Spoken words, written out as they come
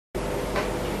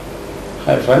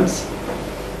Hi friends,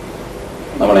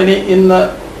 we will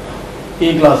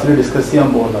discuss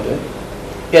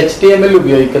HTML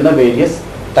various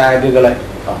tags. What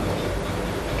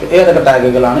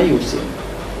tags are used?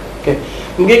 Okay.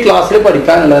 In this class, we will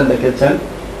discuss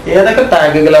what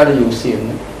tags are used.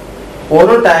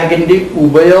 All tag in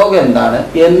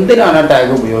the tag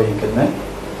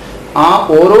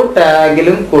ഓരോ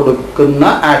ടാഗിലും കൊടുക്കുന്ന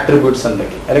attributes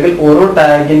എന്തൊക്കെ അല്ലെങ്കിൽ ഓരോ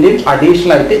ടാഗിന്റെയും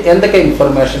additional ആയിട്ട് എന്തൊക്കെ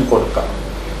information കൊടുക്കാം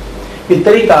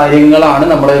ഇത്രയും കാര്യങ്ങളാണ്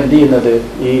നമ്മൾ എന്ത് ചെയ്യുന്നത്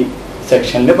ഈ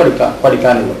സെക്ഷനിൽ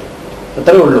പഠിക്കാനുള്ളത്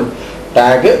അത്രയേ ഉള്ളൂ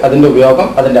ടാഗ് അതിന്റെ ഉപയോഗം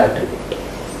അതിന്റെ attribute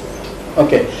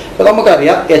ഓക്കേ അപ്പോൾ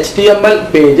നമുക്കറിയാം HTML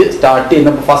പേജ് സ്റ്റാർട്ട്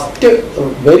ചെയ്യുന്ന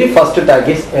very first tag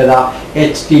is ഏതാ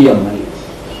HTML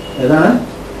ഏതാണ്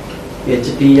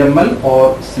HTML or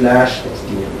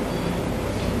 /HTML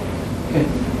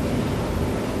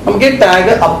നമുക്ക്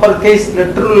ടാഗ് അപ്പർ കേസ്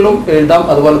ലെറ്ററിലും എഴുതാം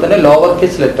അതുപോലെ തന്നെ ലോവർ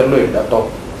കേസ് ലെറ്ററിലും എഴുതാം ട്ടോ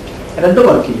രണ്ടും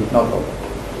വർക്ക് ചെയ്യും നോ പ്രോബ്ലം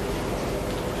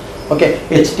ഓക്കേ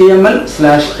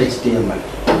HTML/HTML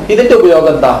ഇതിന്റെ ഉപയോഗം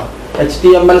എന്താ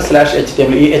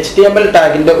HTML/HTML ഈ HTML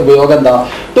ടാഗിന്റെ ഉപയോഗം എന്താ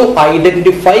to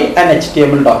identify an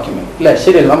HTML document അല്ലേ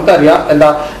ശരി നമുക്കറിയാം എന്താ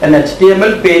an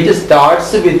HTML page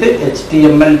starts with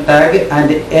HTML tag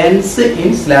and ends in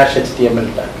 /HTML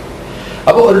tag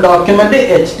അപ്പോൾ ഒരു ഡോക്യുമെന്റ്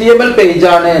HTML പേജ്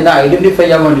ആണ് എന്ന് ഐഡന്റിഫൈ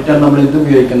ചെയ്യാൻ വേണ്ടിയിട്ടാണ് നമ്മൾ ഇത്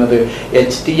ഉപയോഗിക്കുന്നത്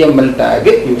HTML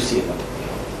ടാഗ് യൂസ് ചെയ്യുന്നത്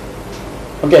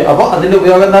ഓക്കേ അപ്പോൾ അതിന്റെ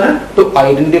ഉപയോഗം എന്താണ് to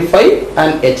identify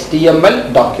an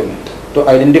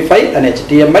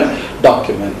HTML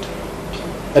document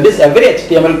that is every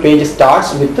HTML page starts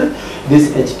with this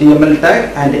HTML tag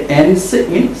and ends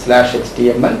in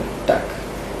 /HTML tag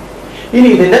ഇനി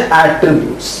ഇതിന്റെ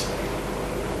attributes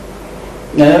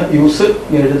ഞാൻ യൂസ്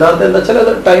എഴുതാത്ത എന്താ വെച്ചാൽ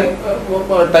അത്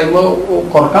ടൈം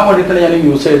കുറക്കാൻ വേണ്ടിയിട്ടാണ് ഞാൻ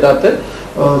യൂസ് എഴുതാത്ത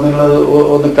നിങ്ങളത്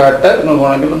ഒന്ന് കേട്ട്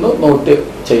വേണമെങ്കിൽ ഒന്ന് നോട്ട്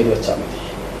ചെയ്ത് വെച്ചാൽ മതി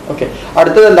ഓക്കെ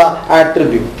അടുത്തത് എന്താ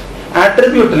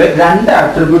ആട്രിബ്യൂട്ടിൽ രണ്ട്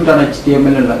ആട്രിബ്യൂട്ടാണ്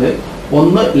HTML ഉള്ളത്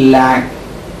ഒന്ന് ലാങ്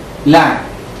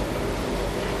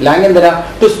എന്തിനാ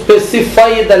to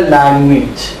specify the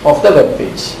language of the web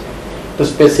page to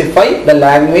specify the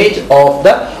language of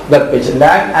the web page.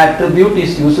 Lang attribute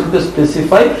is used to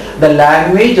specify the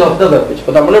language of the web page.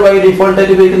 So, we by default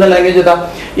the language is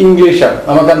English. We have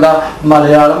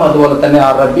Malayalam,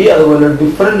 Arabic,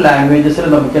 different languages we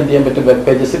web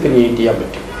pages create.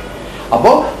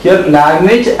 Now, here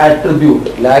language attribute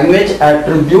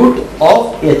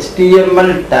of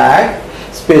HTML tag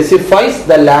specifies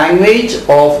the language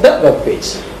of the web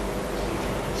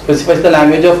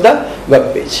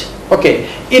page. Okay,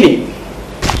 ini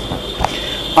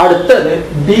അടുത്തത്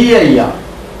dir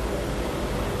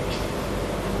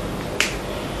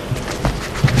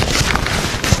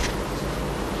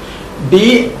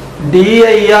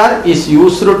dir is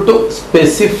used to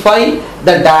specify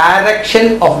the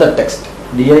direction of the text.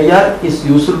 dir is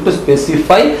used to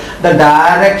specify the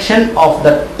direction of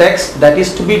the text that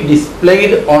is to be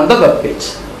displayed on the web page.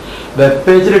 Web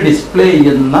page display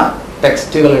ചെയ്യുന്ന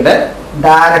ടെക്സ്റ്റുകളുടെ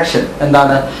direction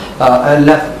എന്താണ്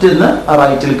ലെഫ്റ്റിൽ നിന്ന്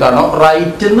റൈറ്റിൽ കാണോ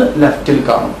റൈറ്റിൽ നിന്ന് ലെഫ്റ്റിൽ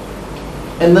കാണോ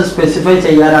എന്ന് specify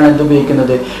ചെയ്യാനാണ് ഇത്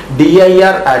ഉപയോഗിക്കുന്നത് dir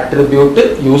ആട്രിബ്യൂട്ട്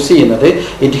യൂസ് ചെയ്യുന്നത്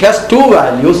it has to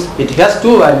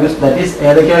values that is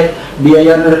ഏതൊക്കെ dir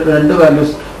രണ്ട്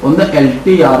വാല്യൂസ് ഒന്ന്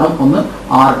LTR ഉം ഒന്ന്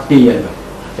RTL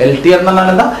LTR എന്ന് പറഞ്ഞാൽ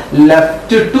എന്താ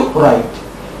ലെഫ്റ്റ് ടു റൈറ്റ്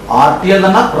RTL എന്ന്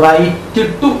പറഞ്ഞാൽ റൈറ്റ്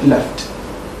ടു ലെഫ്റ്റ്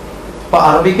അപ്പോൾ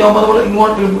അറബിക്കാവുമ്പോൾ നമ്മൾ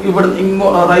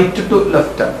ഇങ്ങോട്ട് റൈറ്റ് ടു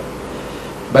ലെഫ്റ്റ് ആണ്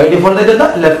by default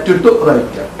left to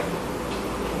right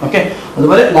okay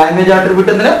അതുപോലെ ലാംഗ്വേജ് ആട്രിബ്യൂട്ട്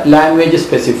എന്തിനാ ലാംഗ്വേജ്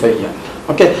സ്പെസിഫൈ ചെയ്യാൻ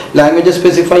ഓക്കേ ലാംഗ്വേജ്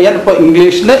സ്പെസിഫൈ ചെയ്യാൻ ഇപ്പോൾ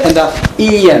ഇംഗ്ലീഷിൽ എന്താ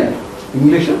EN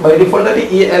ഇംഗ്ലീഷ് ബൈ ഡിഫോൾട്ട്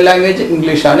ആയിട്ട് ലാംഗ്വേജ്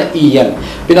ഇംഗ്ലീഷ് ആണ് EN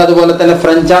പിന്നെ അതുപോലെ തന്നെ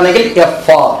ഫ്രഞ്ച് ആണെങ്കിൽ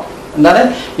FR എന്താണ്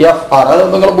FR അത്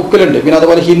നിങ്ങളുടെ ബുക്കിലുണ്ട് പിന്നെ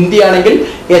അതുപോലെ ഹിന്ദി ആണെങ്കിൽ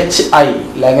HI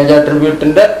language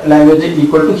ആട്രിബ്യൂട്ടിന്റെ language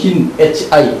equal to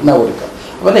HI എന്നാ കൊടുക്കുക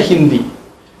അപ്പോൾ ഹിന്ദി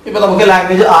ഇപ്പൊ നമുക്ക്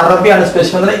ലാംഗ്വേജ് അറബിയാണ്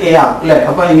സ്പെസിഫൈ AR അല്ലേ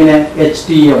അപ്പോൾ ഇങ്ങനെ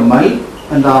HTML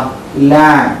എന്താ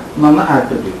ലാങ് എന്ന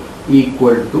ആട്രിബ്യൂട്ട്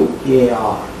ഈക്വൽ ടു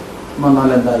AR എന്നാൽ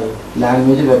എന്തായി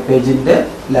ലാംഗ്വേജ് വെബ് പേജിന്റെ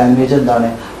ലാംഗ്വേജ് എന്താണ്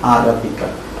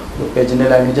അറബിക്കാണ് വെബ് പേജിന്റെ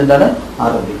ലാംഗ്വേജ് എന്താണ്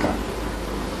അറബിക്കാണ്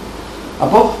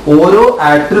അപ്പോൾ ഓരോ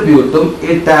ആട്രിബ്യൂട്ടും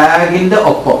ഈ ടാഗിന്റെ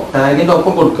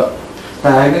ഒപ്പം കൊടുക്കുക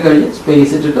ടാഗ് കഴിഞ്ഞ്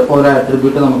സ്പേസ് ഇട്ടിട്ട് ഓരോ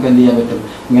ആട്രിബ്യൂട്ട് നമുക്ക് എന്ത് ചെയ്യാൻ പറ്റും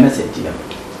ഇങ്ങനെ സെറ്റ് ചെയ്യാൻ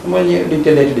പറ്റും നമ്മൾ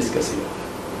ഡീറ്റെയിൽ ആയിട്ട് ഡിസ്കസ് ചെയ്യാം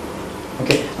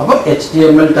ഓക്കെ അപ്പോൾ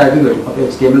HTML ടാഗ് വരും അപ്പോൾ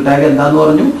HTML ടാഗ് എന്താന്ന്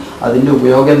പറഞ്ഞു അതിന്റെ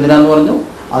ഉപയോഗം എന്തിനാന്ന് പറഞ്ഞു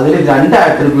അതിൽ രണ്ട്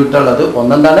ആട്രിബ്യൂട്ട് ഉള്ളത്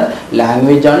ഒന്നെന്താണ്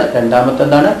ലാംഗ്വേജ് ആണ് രണ്ടാമത്തെ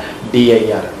എന്താണ് dir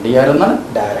എന്നാണ്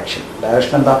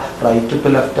ഡയറക്ഷൻ എന്താ റൈറ്റ്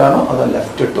ടു ലെഫ്റ്റ് ആണോ അതോ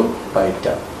ലെഫ്റ്റ് ടു റൈറ്റ്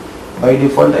ആണോ by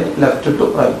default left to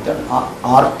right ആണ്.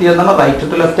 RT എന്നാണ്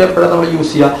റൈറ്റ് ടു ലെഫ്റ്റ് എപ്പോഴാണ് നമ്മൾ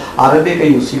യൂസ് ചെയ്യുക? അറബിയൊക്കെ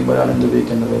യൂസ് ചെയ്യുമ്പോഴാണ് എന്ത്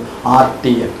ഉപയോഗിക്കുന്നത്?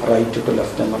 RTN റൈറ്റ് ടു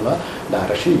ലെഫ്റ്റ് എന്നുള്ള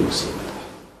ഡയറക്ഷൻ യൂസ് ചെയ്യുന്നത്.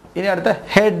 ഇനി അടുത്ത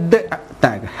ഹെഡ്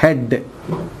ടാഗ്. ഹെഡ്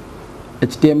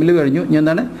HTML കഴിഞ്ഞു. ഇനി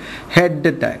എന്താണ്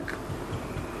ഹെഡ് ടാഗ്?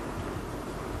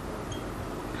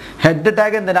 ഹെഡ്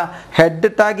ടാഗ് എന്തിനാ? Head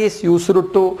tag is used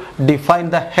to define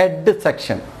the head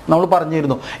section. നമ്മൾ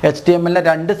പറഞ്ഞിരുന്നു HTML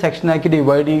രണ്ട് സെക്ഷനാക്കി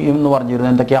ഡിവൈഡ് ചെയ്യും എന്ന് പറഞ്ഞിരുന്നു.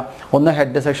 എന്തൊക്കെയാ? ഒന്ന്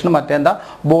ഹെഡ് സെക്ഷനും മറ്റേന്താ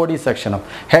ബോഡി സെക്ഷനും.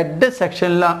 ഹെഡ്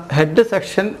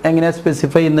സെക്ഷൻ എങ്ങനെയാണ്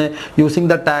സ്പെസിഫൈ ചെയ്യുന്നത്?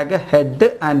 Using the tag head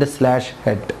and slash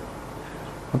head.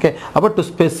 Okay, about to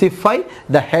specify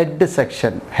the head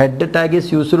section. Head tag is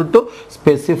used to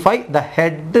specify the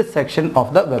head section of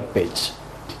the web page.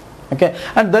 Okay,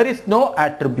 and there is no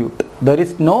attribute. There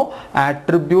is no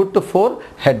attribute for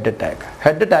head tag.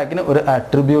 Head tag ന് ഒരു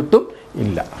attribute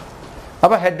ഇല്ല.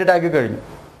 അപ്പോൾ head tag കഴിഞ്ഞു.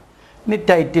 ഇനി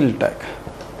title tag.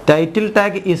 Title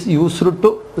tag is used to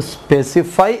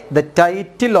specify the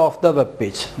title of the web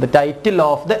page, the title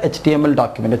of the HTML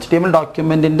document. HTML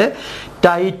document in the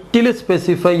title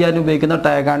specify ചെയ്യാൻ ഉപയോഗിക്കുന്ന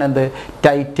tag ആണ് എന്ത്?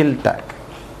 Title tag.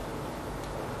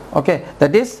 Okay,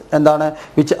 that is എന്താണ്?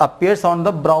 Which appears on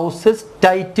the browser's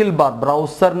title bar.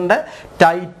 ബ്രൗസറിൻ്റെ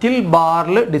title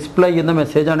ബാറിൽ display ചെയ്യുന്ന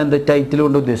മെസ്സേജാണ് എന്ത്? Title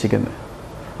കൊണ്ട് ഉദ്ദേശിക്കുന്നത്.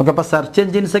 ഓക്കെ, അപ്പോൾ സെർച്ച്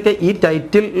എൻജിൻസൊക്കെ ഈ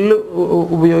ടൈറ്റിൽ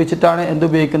ഉപയോഗിച്ചിട്ടാണ് എന്ത്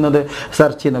ഉപയോഗിക്കുന്നത്?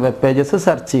 സെർച്ച് ചെയ്യുന്നത്, വെബ് പേജസ്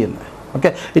സെർച്ച് ചെയ്യുന്നത്. Okay,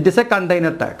 it is A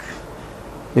container tag.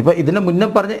 ഇപ്പോൾ ഇതിന് മുന്നേ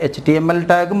പറഞ്ഞ HTML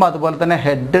ടാഗും അതുപോലെ തന്നെ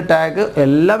ഹെഡ് ടാഗ്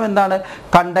എല്ലാം എന്താണ്?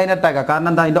 കണ്ടെയ്നർ ടാഗാണ്. കാരണം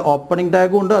എന്താ? അതിൻ്റെ ഓപ്പണിംഗ്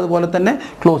ടാഗും ഉണ്ട്, അതുപോലെ തന്നെ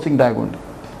ക്ലോസിംഗ് ടാഗും ഉണ്ട്.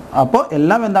 അപ്പോൾ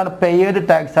എല്ലാം എന്താണ്? പെയർഡ്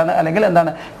ടാഗ്സ് ആണ്, അല്ലെങ്കിൽ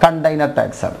എന്താണ്? കണ്ടെയ്നർ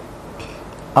ടാഗ്സ് ആണ്.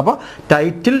 അപ്പോൾ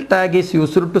title tag is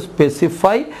used to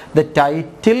specify the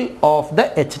title of the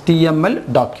HTML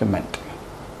document.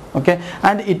 Okay,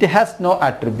 and it has no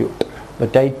attribute. The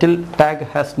title tag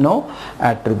has no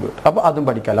attribute. അപ്പോൾ അതും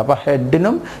പഠിക്കാമല്ലോ. അപ്പോൾ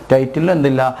ഹെഡിനും ടൈറ്റിലും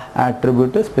എന്തില്ല?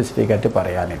 ആട്രിബ്യൂട്ട് സ്പെസിഫിക് ആയിട്ട്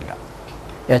പറയാനില്ല.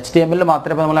 HTML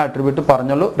മാത്രമേ നമ്മൾ ആട്രിബ്യൂട്ട്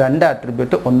പറഞ്ഞുള്ളൂ. രണ്ട്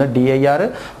ആട്രിബ്യൂട്ട്, ഒന്ന് dir,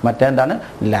 മറ്റേന്താണ്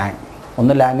lang.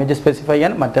 ഒന്ന് ലാംഗ്വേജ് സ്പെസിഫൈ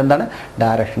ചെയ്യാൻ, മറ്റെന്താണ്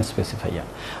ഡയറക്ഷൻ സ്പെസിഫൈ ചെയ്യാൻ.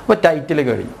 അപ്പോൾ ടൈറ്റിൽ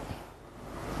കഴിഞ്ഞു.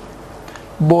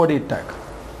 Body tag.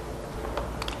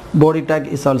 Body tag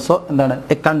is also എന്താണ്?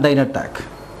 A container tag.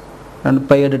 And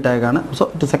paired tag ആണ്. So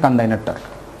it is a container tag.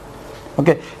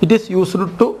 Okay, it is used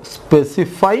to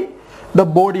specify the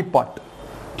body part.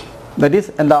 That is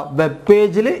എന്താ? Web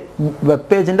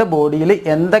പേജിൻ്റെ ബോഡിയിൽ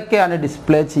എന്തൊക്കെയാണ്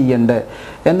display ചെയ്യേണ്ടത്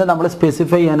എന്ന് നമ്മൾ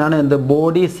specify ചെയ്യാനാണ് എന്ത്?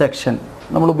 ബോഡി സെക്ഷൻ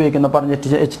നമ്മൾ ഉപയോഗിക്കുന്ന. പറഞ്ഞ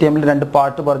HTML രണ്ട്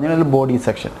പാർട്ട് പറഞ്ഞാൽ ബോഡി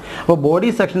സെക്ഷൻ. അപ്പോൾ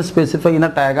ബോഡി സെക്ഷൻ സ്പെസിഫൈ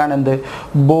ചെയ്യുന്ന ടാഗാണ് എന്ത്?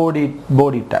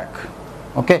 Body tag.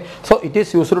 Okay, so it is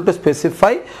used to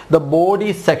specify the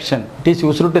body section. It is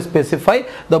used to specify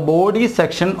the body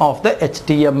section of the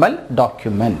HTML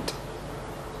document.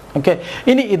 Okay,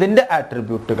 ഇനി ഇതിൻ്റെ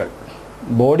ആട്രിബ്യൂട്ടുകൾ.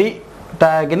 Body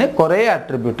ടാഗിന് കുറേ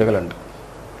ആട്രിബ്യൂട്ടുകളുണ്ട്.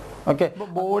 Okay,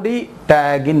 body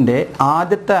ടാഗിൻ്റെ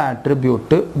ആദ്യത്തെ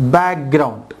attribute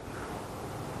background.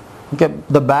 Okay,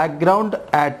 the background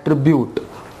attribute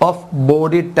of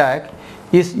body tag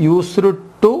is used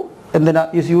to എന്തിനാ?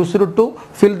 Is used to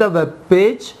fill the web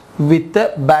page with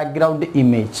background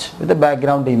image.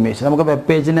 നമുക്ക് web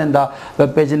പേജിന് എന്താ?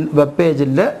 Web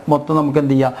പേജിൽ മൊത്തം നമുക്ക്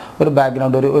എന്ത് ചെയ്യാം? ഒരു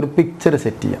ബാക്ക്ഗ്രൗണ്ട്, ഒരു പിക്ചർ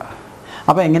സെറ്റ് ചെയ്യുക.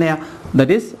 അപ്പോൾ എങ്ങനെയാ?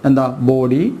 ദറ്റ് ഈസ് എന്താ?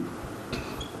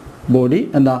 ബോഡി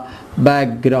എന്താ?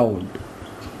 ബാക്ക്ഗ്രൗണ്ട്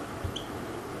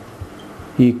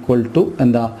ഈക്വൽ ടു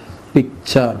എന്താ?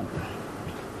 പിക്ചർ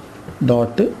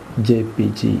ഡോട്ട്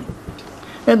JPG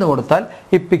എന്ന് കൊടുത്താൽ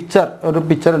ഈ ഒരു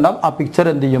പിക്ചർ ഉണ്ടാവും. ആ പിക്ചർ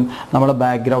എന്ത് ചെയ്യും? നമ്മളെ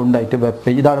ബാക്ക്ഗ്രൗണ്ട് ആയിട്ട് വെബ്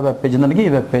പേജ്, ഇതാണ് വെബ് പേജ് എന്നുണ്ടെങ്കിൽ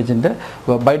ഈ വെബ് പേജിൻ്റെ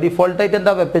ബൈ ഡിഫോൾട്ടായിട്ട്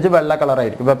എന്താ? വെബ് പേജ് വെള്ള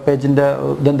കളറായിരിക്കും. വെബ് പേജിൻ്റെ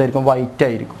ഇതെന്തായിരിക്കും? വൈറ്റ്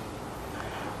ആയിരിക്കും.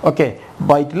 ഓക്കെ,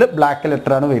 വൈറ്റിൽ ബ്ലാക്ക്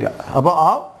ലെറ്ററാണ് വരിക. അപ്പോൾ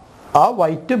ആ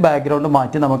വൈറ്റ് ബാക്ക്ഗ്രൗണ്ട്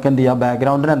മാറ്റി നമുക്ക് എന്ത് ചെയ്യാം?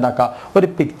 ബാക്ക്ഗ്രൗണ്ടിന് എന്താക്കാം? ഒരു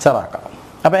പിക്ചർ ആക്കാം.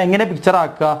 അപ്പോൾ എങ്ങനെ പിക്ചർ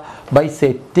ആക്കുക? By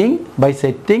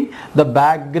setting the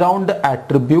background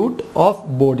attribute of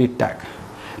body tag.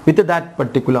 With that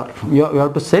particular, you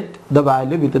have to set the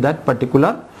value with that particular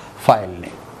file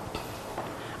name.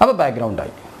 അപ്പോൾ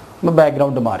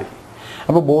ബാക്ക്ഗ്രൗണ്ട് മാറി.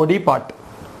 അപ്പോൾ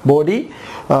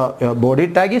body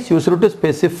tag is used to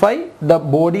specify the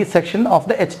body section of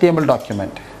the HTML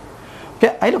document.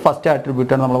 Okay, അതിൻ്റെ first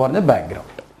attribute ആണ് നമ്മൾ പറഞ്ഞത്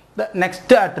background. The next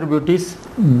attribute is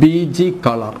BG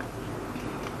color.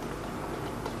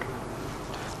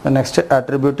 The next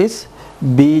attribute is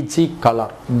BG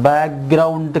color,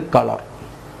 background color.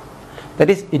 That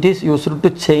is, it is used to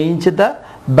change the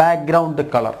background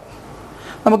color.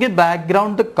 നമുക്ക്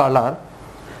background colour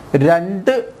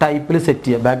രണ്ട് ടൈപ്പിൽ set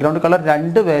ചെയ്യാം. Background colour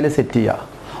രണ്ട് വേല set ചെയ്യുക.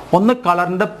 ഒന്ന്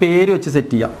കളറിൻ്റെ പേര് വെച്ച്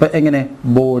സെറ്റ് ചെയ്യാം. അപ്പം എങ്ങനെ?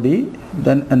 ബോഡി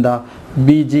ദെൻ എന്താ?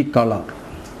 BG കളർ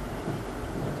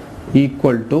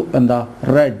ഈക്വൽ ടു എന്താ?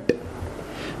 റെഡ്.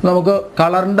 നമുക്ക്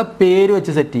കളറിൻ്റെ പേര്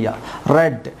വെച്ച് സെറ്റ് ചെയ്യാം.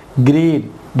 റെഡ്, ഗ്രീൻ,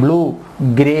 ബ്ലൂ,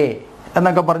 ഗ്രേ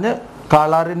എന്നൊക്കെ പറഞ്ഞ്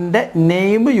കളറിൻ്റെ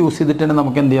നെയിം യൂസ് ചെയ്തിട്ട് തന്നെ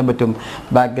നമുക്ക് എന്ത് ചെയ്യാൻ പറ്റും?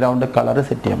 ബാക്ക്ഗ്രൗണ്ട് കളർ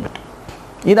സെറ്റ് ചെയ്യാൻ പറ്റും.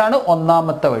 ഇതാണ്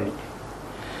ഒന്നാമത്തെ വഴി.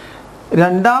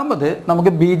 രണ്ടാമത്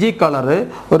നമുക്ക് ബി ജി കളർ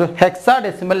ഒരു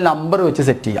ഹെക്സാഡെസിമൽ നമ്പർ വെച്ച്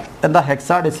സെറ്റ് ചെയ്യാം. എന്താ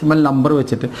ഹെക്സാഡെസിമൽ നമ്പർ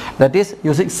വെച്ചിട്ട്? That is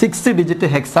using 6 digit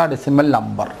hexadecimal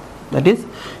number. That is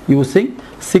using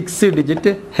 6 digit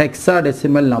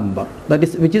hexadecimal number, that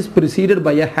is which is preceded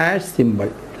by a hash symbol.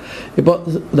 ഇപ്പോൾ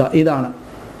ഇതാണ്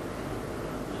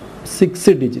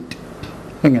 6 ഡിജിറ്റ്.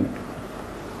 എങ്ങനെ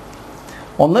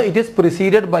ഒന്ന്, it is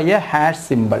preceded by a hash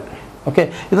symbol. Okay,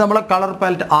 ഇത് നമ്മളെ colour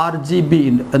palette RGB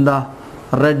ഉണ്ട്. എന്താ?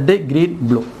 Red, green,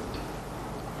 blue.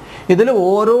 ഇതിൽ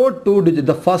ഓരോ 2 digit,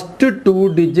 the first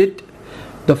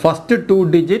 2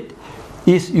 digit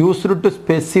is used to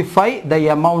specify the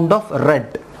amount of red.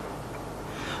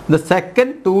 The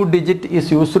second 2 digit is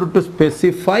used to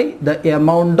specify the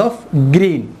amount of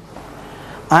green,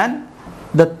 and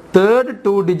the third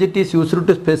 2 digit is used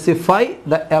to specify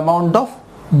the amount of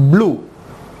blue.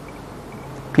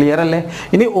 Clear അല്ലേ?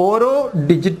 ഇനി ഓരോ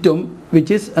ഡിജിറ്റും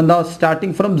which is എന്താ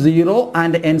starting from 0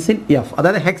 and ends in F,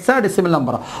 അതായത് hexadecimal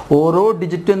number. ഓരോ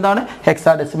ഡിജിറ്റും എന്താണ്?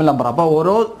 Hexadecimal number. അപ്പോൾ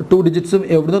ഓരോ 2 ഡിജിറ്റ്സും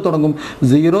എവിടുന്ന് തുടങ്ങും?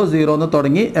 00 എന്ന്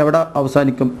തുടങ്ങി എവിടെ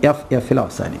അവസാനിക്കും? എഫിൽ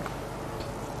അവസാനിക്കും.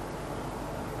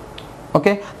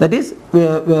 Okay, that is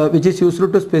which is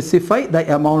used to specify the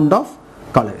amount of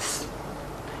colours.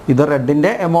 ഇത്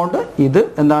റെഡിൻ്റെ എമൗണ്ട്, ഇത്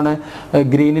എന്താണ്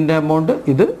ഗ്രീനിൻ്റെ എമൗണ്ട്,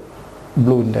 ഇത്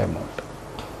ബ്ലൂവിൻ്റെ എമൗണ്ട്.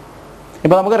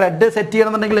 ഇപ്പോൾ നമുക്ക് റെഡ് സെറ്റ്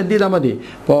ചെയ്യണമെന്നുണ്ടെങ്കിൽ എന്ത് ചെയ്താൽ മതി?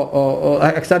 ഇപ്പോൾ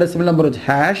ഹെക്സാഡെസിമൽ നമ്പർ വെച്ച്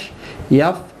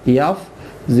 #F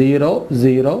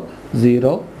 0000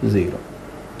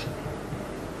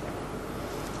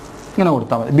 ഇങ്ങനെ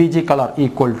കൊടുത്താൽ മതി. B G colour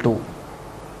equal to.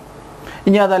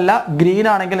 ഇനി അതല്ല ഗ്രീൻ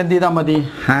ആണെങ്കിൽ എന്ത് ചെയ്താൽ മതി?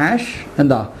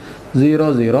 എന്താ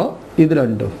 00, ഇത്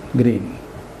രണ്ടും ഗ്രീൻ.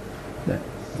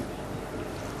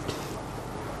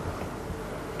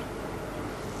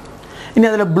 ഇനി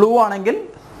അതിൽ ബ്ലൂ ആണെങ്കിൽ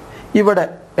ഇവിടെ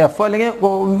എഫ്, അല്ലെങ്കിൽ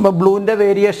ബ്ലൂവിൻ്റെ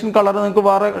വേരിയേഷൻ കളർ നിങ്ങൾക്ക്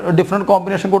വേറെ ഡിഫറെൻറ്റ്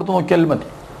കോമ്പിനേഷൻ കൊടുത്ത് നോക്കിയാലും മതി.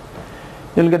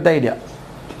 You will get the idea.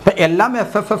 ഇപ്പം എല്ലാം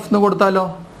FFF എന്ന് കൊടുത്താലോ?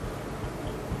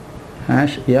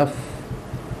 #F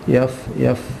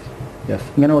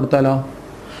ഇങ്ങനെ കൊടുത്താലോ?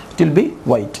 It will be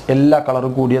white. എല്ലാ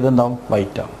കളറും കൂടിയത് എന്താവും?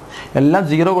 വൈറ്റ് ആവും. എല്ലാം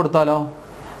 0 കൊടുത്താലോ?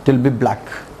 It will be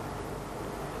black.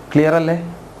 Clear അല്ലേ?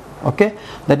 Okay,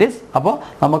 that is. അപ്പോൾ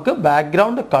നമുക്ക്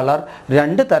ബാക്ക്ഗ്രൗണ്ട് കളർ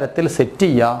 2 തരത്തിൽ സെറ്റ്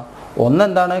ചെയ്യാം.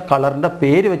 ഒന്നെന്താണ്? കളറിൻ്റെ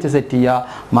പേര് വെച്ച് സെറ്റ് ചെയ്യുക.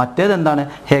 മറ്റേതെന്താണ്?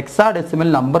 ഹെക്സാഡെസിമൽ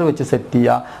നമ്പർ വെച്ച് സെറ്റ്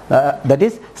ചെയ്യുക. That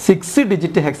is 6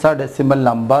 digit hexadecimal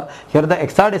number. Here the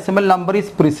hexadecimal number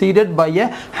is preceded by a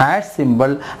hash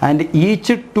symbol, and each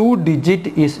 2 digit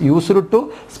is used to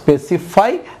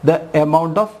specify the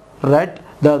amount of red.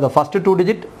 The first 2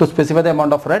 digit to specify the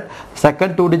amount of red,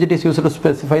 second 2 digit is used to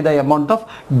specify the amount of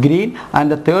green, and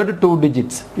the third 2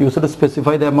 digits used to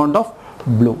specify the amount of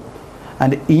blue.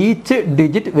 And each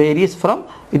digit varies from,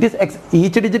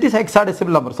 each digit is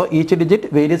hexadecimal number, so each digit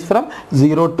varies from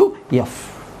 0 to F.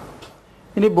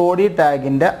 ഇനി body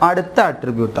ടാഗിൻ്റെ അടുത്ത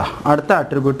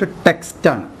attribute text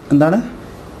ആണ്. എന്താണ്?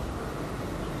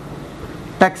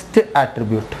 Text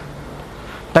attribute.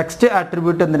 Text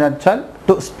attribute എന്തിനാണെന്ന് വെച്ചാൽ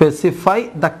to specify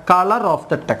the colour of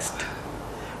the text.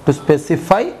 To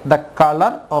specify the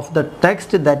color of the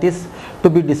text that is to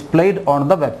be displayed on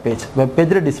the web page. Web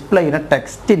page display ചെയ്യുന്ന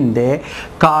ടെക്സ്റ്റിൻ്റെ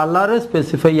colour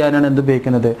specify ചെയ്യാനാണ് എന്ത്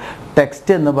ഉപയോഗിക്കുന്നത്?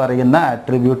 Text എന്ന് പറയുന്ന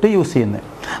attribute use ചെയ്യുന്നത്.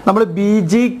 നമ്മൾ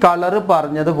BG colour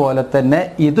പറഞ്ഞതുപോലെ തന്നെ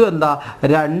ഇതും എന്താ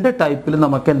 2 ടൈപ്പിൽ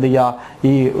നമുക്ക് എന്ത് ചെയ്യാം?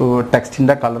 ഈ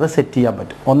ടെക്സ്റ്റിൻ്റെ കളർ സെറ്റ് ചെയ്യാൻ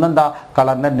പറ്റും. ഒന്നെന്താ?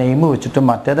 കളറിൻ്റെ നെയിം വെച്ചിട്ടും,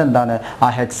 മറ്റേതെന്താണ്? ആ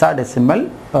ഹെക്സാഡെസിമൽ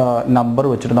നമ്പർ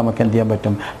വെച്ചിട്ട് നമുക്ക് എന്ത് ചെയ്യാൻ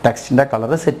പറ്റും? ടെക്സ്റ്റിൻ്റെ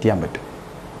കളർ സെറ്റ് ചെയ്യാൻ പറ്റും.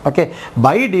 ഓക്കെ,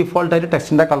 ബൈ ഡീഫോൾട്ടായിട്ട്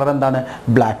ടെക്സ്റ്റിൻ്റെ കളർ എന്താണ്?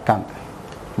 ബ്ലാക്കാണ്.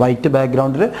 വൈറ്റ്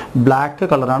ബാക്ക്ഗ്രൗണ്ടിൽ ബ്ലാക്ക്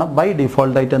കളറാണ് ബൈ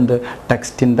ഡീഫോൾട്ടായിട്ട് എന്ത്?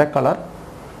 ടെക്സ്റ്റിൻ്റെ കളർ.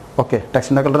 ഓക്കെ,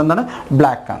 ടെക്സ്റ്റിൻ്റെ കളർ എന്താണ്?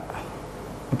 ബ്ലാക്കാണ്.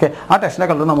 ഓക്കെ, ആ ടെക്സ്റ്റിൻ്റെ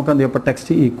കളർ നമുക്ക് എന്ത് ചെയ്യും? ഇപ്പോൾ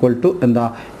ടെക്സ്റ്റ് ഈക്വൽ ടു എന്താ?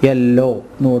 യെല്ലോ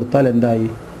എന്ന് കൊടുത്താൽ എന്തായി?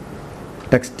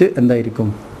 ടെക്സ്റ്റ് എന്തായിരിക്കും?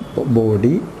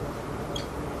 Body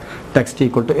text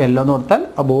equal to yellow എന്ന് കൊടുത്താൽ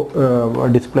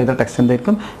ഡിസ്പ്ലേ ചെയ്ത ടെക്സ്റ്റ്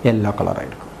എന്തായിരിക്കും? യെല്ലോ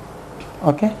കളറായിരിക്കും.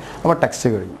 ഓക്കെ, അപ്പോൾ ടെക്സ്റ്റ്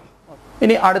കഴിഞ്ഞു.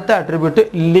 ഇനി അടുത്ത attribute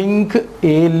link,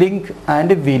 A link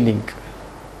and V link.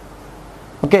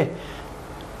 Okay,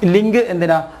 link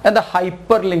എന്തിനാ? എന്താ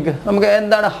ഹൈപ്പർ ലിങ്ക്? നമുക്ക്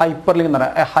എന്താണ് ഹൈപ്പർ ലിങ്ക് എന്ന്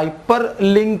പറയുക? Hyper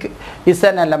link is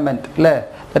an element അല്ലേ?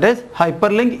 That is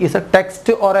hyper link is A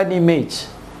text or an image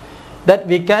that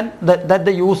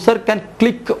the user can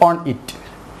click on it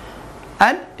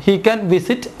and he can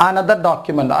visit another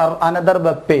document or another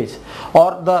web page or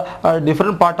the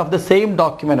different part of the same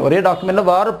document. ഒരേ document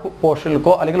വേറെ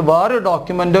പോർഷനിലേക്കോ അല്ലെങ്കിൽ വേറെ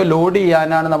ഡോക്യുമെൻ്റോ load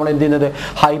ചെയ്യാനാണ് നമ്മൾ എന്ത് ചെയ്യുന്നത്?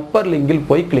 Hyper ലിങ്കിൽ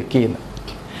പോയി ക്ലിക്ക് ചെയ്യുന്നത്.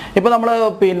 ഇപ്പോൾ നമ്മൾ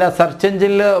പിന്നെ സെർച്ച്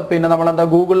എഞ്ചിനിൽ പിന്നെ നമ്മളെന്താ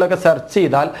ഗൂഗിളിലൊക്കെ സെർച്ച്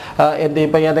ചെയ്താൽ എന്ത് ചെയ്യും,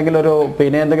 ഇപ്പോൾ എന്തെങ്കിലും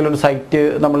ഒരു സൈറ്റ്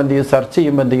നമ്മൾ എന്ത് ചെയ്യും സെർച്ച്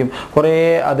ചെയ്യുമ്പോൾ എന്ത് ചെയ്യും കുറേ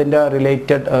അതിൻ്റെ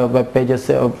റിലേറ്റഡ് വെബ്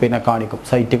പേജസ് പിന്നെ കാണിക്കും,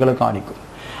 സൈറ്റുകൾ കാണിക്കും.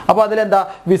 അപ്പോൾ അതിലെന്താ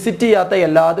വിസിറ്റ് ചെയ്യാത്ത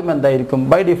എല്ലാതും എന്തായിരിക്കും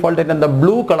ബൈ ഡിഫോൾട്ട് എന്താ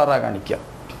ബ്ലൂ കളറാണ് കാണിക്കുക.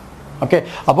 ഓക്കെ,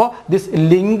 അപ്പോൾ this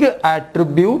link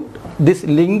attribute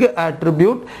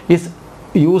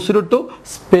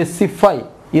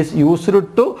is used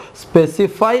to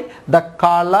specify the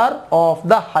color of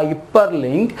the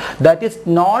hyperlink that is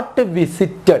not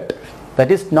visited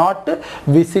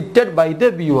by the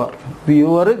viewer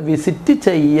visit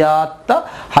ചെയ്യാത്ത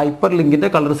ഹൈപ്പർ ലിങ്കിൻ്റെ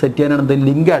കളർ സെറ്റ് ചെയ്യാനാണ് ഇത്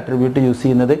ലിങ്ക് ആട്രിബ്യൂട്ട് യൂസ്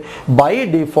ചെയ്യുന്നത്. ബൈ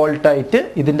ഡിഫോൾട്ടായിട്ട്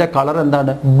ഇതിൻ്റെ colour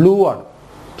എന്താണ്, ബ്ലൂ ആണ്.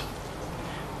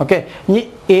 ഓക്കെ, ഇനി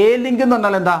A link എന്ന്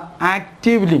പറഞ്ഞാൽ എന്താ,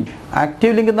 ആക്റ്റീവ് ലിങ്ക്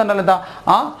എന്ന് പറഞ്ഞാൽ എന്താ,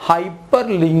 ആ ഹൈപ്പർ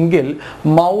ലിങ്കിൽ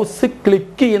മൗസ്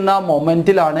ക്ലിക്ക് ചെയ്യുന്ന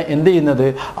മൊമെൻറ്റിലാണ് എന്ത് ചെയ്യുന്നത്,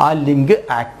 ആ ലിങ്ക്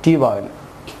ആക്റ്റീവ് ആകുന്നത്.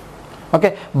 ഓക്കെ,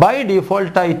 ബൈ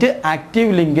ഡിഫോൾട്ടായിട്ട്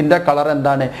ആക്റ്റീവ് ലിങ്കിൻ്റെ കളർ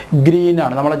എന്താണ്, ഗ്രീൻ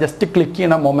ആണ്. നമ്മൾ ജസ്റ്റ് ക്ലിക്ക്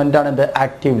ചെയ്യുന്ന മൊമെൻ്റ് ആണ് എന്ത്,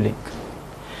 ആക്റ്റീവ് ലിങ്ക്.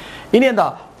 ഇനി എന്താ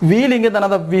വി ലിങ്ക് എന്ന്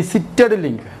പറഞ്ഞാൽ വിസിറ്റഡ്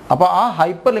ലിങ്ക്. അപ്പോൾ ആ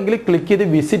ഹൈപ്പർ ലിങ്കിൽ ക്ലിക്ക് ചെയ്ത്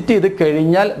വിസിറ്റ് ചെയ്ത്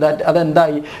കഴിഞ്ഞാൽ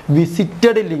അതെന്തായി,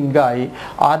 വിസിറ്റഡ് ലിങ്കായി.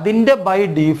 അതിൻ്റെ ബൈ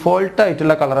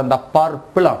ഡിഫോൾട്ടായിട്ടുള്ള കളർ എന്താ,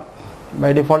 പർപ്പിളാണ്.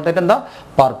 ബൈ ഡിഫോൾട്ടായിട്ട് എന്താ,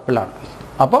 പർപ്പിളാണ്.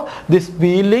 അപ്പോൾ this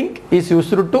V link is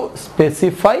used to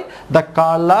specify the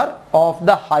colour of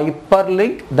the hyper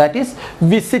link that is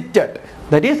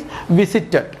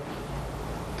visited.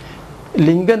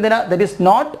 Link that is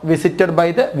not visited by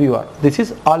the viewer. This is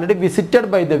already visited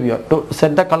by the viewer. To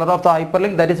set the color of the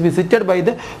hyperlink that is visited by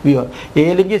the viewer. A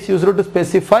link is used to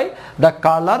specify the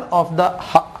color of the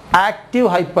active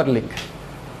hyperlink.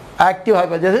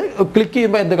 Click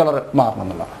ചെയ്യുമ്പോൾ എന്ത് colour മാറണം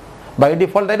എന്നുള്ളതാണ്. By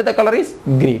default the color is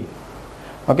green.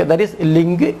 Okay, that is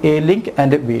link, A link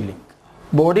and V link.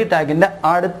 Body ടാഗിൻ്റെ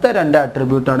അടുത്ത രണ്ട്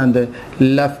ആട്രിബ്യൂട്ടാണ് എന്ത്,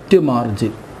 left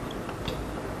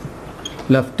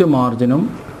മാർജിനും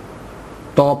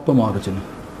top മാർജിനും.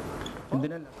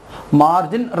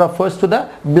 Margin refers to the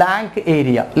blank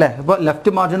area അല്ലേ. അപ്പോൾ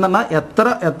left margin എന്ന് പറഞ്ഞാൽ എത്ര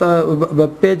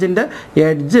വെബ് പേജിൻ്റെ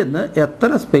എഡ്ജിൽ നിന്ന് എത്ര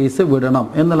സ്പേസ് വിടണം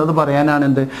എന്നുള്ളത് പറയാനാണ്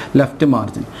എന്ത്, ലെഫ്റ്റ്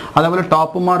മാർജിൻ. അതേപോലെ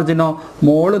ടോപ്പ് മാർജിനോ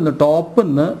മുകളിൽ നിന്ന് ടോപ്പിൽ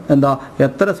നിന്ന് എന്താ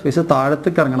എത്ര സ്പേസ്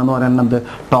താഴത്തേക്ക് ഇറങ്ങണം എന്ന് പറയുന്നത് എന്ത്,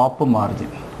 top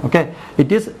margin. Okay, it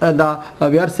is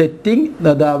we are setting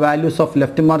the values of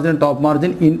left margin and top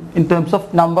margin in terms of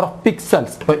number of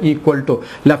pixels equal to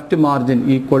left margin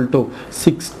equal to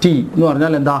 60 എന്ന്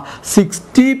പറഞ്ഞാൽ എന്താ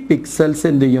 60 പിക്സൽസ്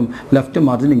എന്ത് ചെയ്യും ലെഫ്റ്റ്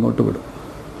മാർജിൻ ഇങ്ങോട്ട് വിടും.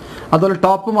 അതുപോലെ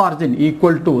top margin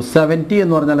equal to 70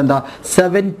 എന്ന് പറഞ്ഞാൽ എന്താ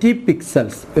 70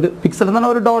 പിക്സൽസ്. ഒരു പിക്സൽ എന്ന്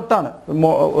പറഞ്ഞാൽ ഒരു ഡോട്ടാണ്,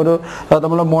 ഒരു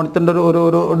നമ്മൾ മോണിറ്ററിൻ്റെ ഒരു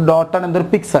ഡോട്ടാണ് എന്തൊരു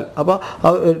പിക്സൽ. അപ്പോൾ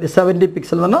 70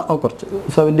 പിക്സൽ എന്ന് പറഞ്ഞാൽ കുറച്ച്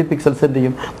 70 പിക്സൽസ് എന്ത്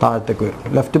ചെയ്യും താഴത്തേക്ക് വരും.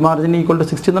 ലെഫ്റ്റ് മാർജിൻ ഈക്വൽ ടു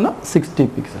 60 എന്ന് പറഞ്ഞാൽ 60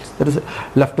 pixels.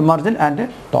 Left margin and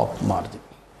top margin.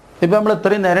 ഇപ്പോൾ നമ്മൾ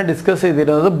ഇത്രയും നേരം ഡിസ്കസ്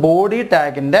ചെയ്തിരുന്നത് ബോഡി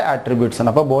ടാഗിൻ്റെ ആട്രിബ്യൂട്ട്സ് ആണ്.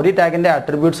 അപ്പോൾ ബോഡി ടാഗിൻ്റെ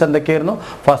ആട്രിബ്യൂട്ട്സ് എന്തൊക്കെയായിരുന്നു,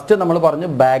 ഫസ്റ്റ് നമ്മൾ പറഞ്ഞു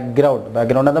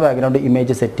ബാക്ക്ഗ്രൗണ്ട്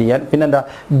ഇമേജ് സെറ്റ് ചെയ്യാൻ. പിന്നെ എന്താ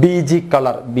ബി ജി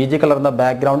കളർ എന്ന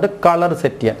ബാക്ക്ഗ്രൗണ്ട് കളർ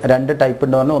സെറ്റ് ചെയ്യാൻ. രണ്ട് ടൈപ്പ്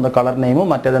ഉണ്ട് പറഞ്ഞു, ഒന്ന് കളർ നെയിമും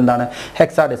മറ്റേത് എന്താണ്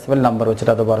ഹെക്സാഡെസിമൽ നമ്പർ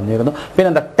വെച്ചിട്ട് അത് പറഞ്ഞിരുന്നു.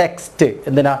 പിന്നെന്താ ടെക്സ്റ്റ്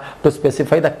എന്തിനാ to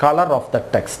specify the colour of the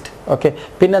text. Okay,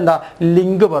 പിന്നെന്താ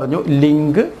ലിങ്ക് പറഞ്ഞു,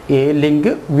 link A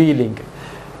link V link.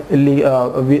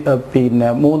 പിന്നെ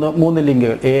മൂന്ന്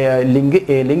ലിങ്കുകൾ, link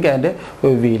A link and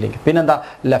we link. പിന്നെന്താ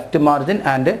left margin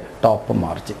and top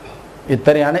margin.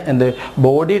 ഇത്രയാണ് എന്ത്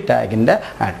ബോഡി ടാഗിൻ്റെ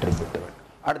ആട്രിബ്യൂട്ടുകൾ.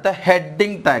 അടുത്ത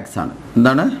ഹെഡിങ് ടാഗ്സ് ആണ്.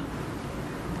 എന്താണ്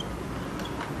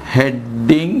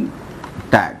ഹെഡിങ്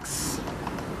ടാഗ്സ്?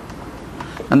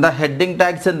 എന്താ ഹെഡിങ്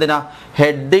ടാഗ്സ്? എന്തിനാ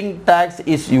heading tags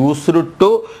is used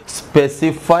to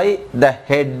specify the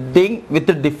heading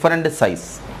with different size.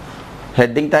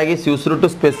 Heading tag is used to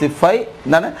specify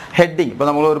എന്താണ് ഹെഡിങ്. ഇപ്പോൾ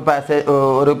നമ്മൾ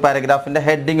ഒരു പാരഗ്രാഫിൻ്റെ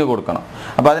ഹെഡിങ് കൊടുക്കണം,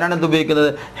 അപ്പോൾ അതിനാണ് ഇത് ഉപയോഗിക്കുന്നത്,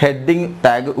 ഹെഡിങ്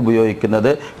ടാഗ്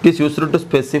ഉപയോഗിക്കുന്നത്. It is used to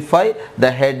specify the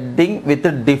heading with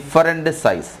different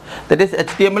size. That is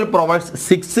HTML provides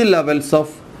 6 levels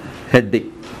of heading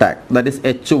tag. That is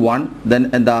H1, then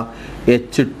എന്താ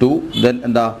H2, ദെൻ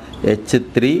എന്താ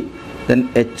H3, then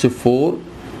H4,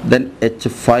 then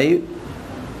H5,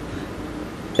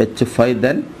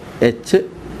 then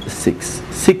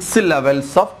H6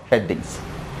 levels of headings.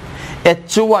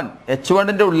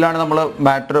 H1ൻ്റെ ഉള്ളിലാണ് നമ്മൾ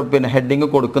matter പിന്നെ heading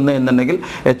കൊടുക്കുന്നത് എന്നുണ്ടെങ്കിൽ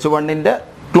H1ൻ്റെ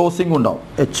closing ഉണ്ടാവും.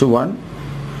 H1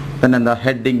 then എന്താ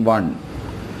heading 1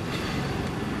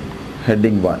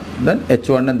 then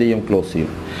H1 എന്ത് ചെയ്യും ക്ലോസ്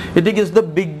ചെയ്യും. It is the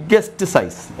biggest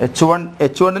size.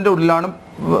 H1ൻ്റെ ഉള്ളിലാണ്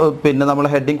പിന്നെ നമ്മൾ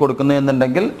ഹെഡിങ് കൊടുക്കുന്നത്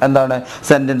എന്നുണ്ടെങ്കിൽ എന്താണ്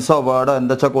സെൻറ്റൻസോ വേർഡോ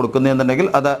എന്താ വെച്ചാൽ കൊടുക്കുന്നതെന്നുണ്ടെങ്കിൽ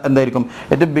അത് എന്തായിരിക്കും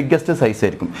ഏറ്റവും ബിഗ്ഗസ്റ്റ് സൈസ്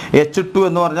ആയിരിക്കും. H2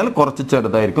 എന്ന് പറഞ്ഞാൽ കുറച്ച്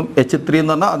ചെറുതായിരിക്കും. H3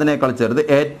 എന്ന് പറഞ്ഞാൽ അതിനേക്കാൾ ചെറുത്.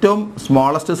 ഏറ്റവും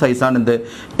സ്മോളസ്റ്റ് സൈസാണ് എന്ത്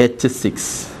H6.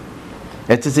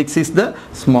 H6 is the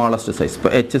smallest size.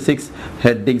 ഇപ്പോൾ H6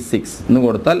 heading 6 എന്ന്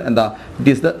കൊടുത്താൽ എന്താ, it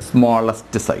is the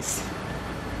smallest size.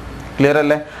 Clear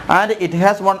അല്ലേ? And it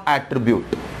has one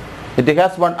attribute. It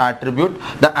has one attribute.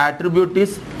 The attribute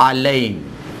is align.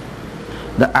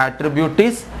 The attribute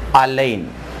is align.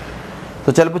 So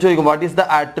ചിലപ്പോൾ ചോദിക്കും what is the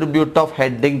attribute of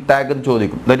heading tag എന്ന്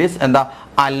ചോദിക്കും. That is എന്താ,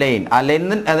 align. Align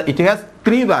it has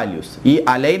 3 values. ഈ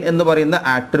align എന്ന് പറയുന്ന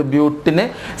ആട്രിബ്യൂട്ടിനെ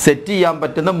set ചെയ്യാൻ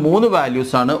പറ്റുന്ന 3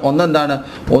 വാല്യൂസ് ആണ്. ഒന്നെന്താണ്,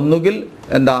 ഒന്നുകിൽ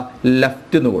എന്താ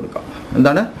ലെഫ്റ്റ് എന്ന് കൊടുക്കാം.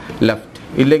 എന്താണ് ലെഫ്റ്റ്,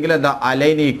 ഇല്ലെങ്കിൽ എന്താ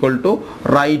അലൈൻ ഈക്വൽ ടു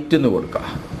റൈറ്റ് എന്ന് കൊടുക്കുക,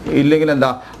 ഇല്ലെങ്കിൽ എന്താ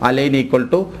അലൈൻ ഈക്വൽ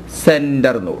ടു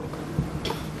സെൻറ്റർ എന്ന് കൊടുക്കുക.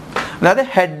 അതായത്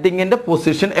ഹെഡിങ്ങിൻ്റെ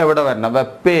പൊസിഷൻ എവിടെ വരണം,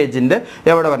 വെബ് പേജിൻ്റെ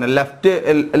എവിടെ വരണം,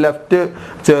 ലെഫ്റ്റ്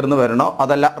ചേർന്ന് വരണോ,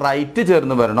 അതല്ല റൈറ്റ്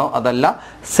ചേർന്ന് വരണോ, അതല്ല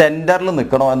സെൻറ്ററിൽ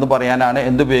നിൽക്കണോ എന്ന് പറയാനാണ്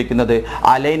എന്ത് ഉപയോഗിക്കുന്നത്,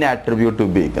 അലൈൻ ആട്രിബ്യൂട്ട്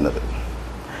ഉപയോഗിക്കുന്നത്.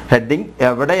 ഹെഡിങ്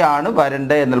എവിടെയാണ്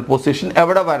വരേണ്ടത് എന്നുള്ള പൊസിഷൻ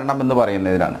എവിടെ വരണം എന്ന്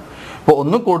പറയുന്നതിനാണ്. ഇപ്പോൾ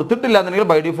ഒന്നും കൊടുത്തിട്ടില്ല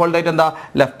എന്നുണ്ടെങ്കിൽ ബൈ ഡിഫോൾട്ടായിട്ട് എന്താ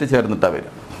ലെഫ്റ്റ് ചേർന്നിട്ടാണ്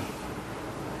വരിക.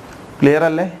 ക്ലിയർ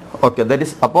അല്ലേ? ഓക്കെ, ദാറ്റ്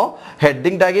ഈസ് അപ്പോൾ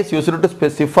heading tag is used to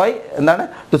specify എന്താണ്,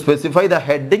 to specify the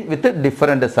heading with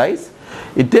different size.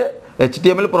 It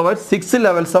HTML provides 6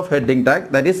 levels of heading tag,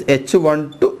 that is H1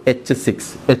 to H6.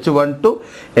 H1 to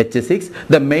H6.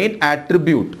 The main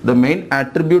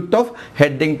attribute of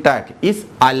heading tag is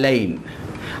align,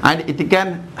 and it can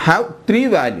have 3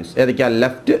 values,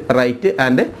 left, right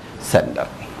and center.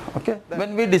 Okay,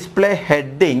 when we display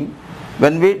heading,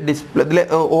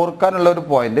 ഓർക്കാനുള്ള ഒരു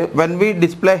point, when we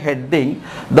display heading,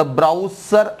 the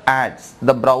browser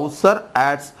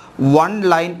adds one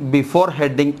line before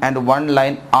heading and one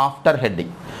line after heading.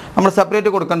 നമ്മൾ separate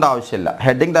കൊടുക്കേണ്ട ആവശ്യമില്ല.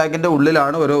 Heading ടാഗിൻ്റെ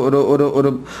ഉള്ളിലാണ്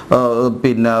ഒരു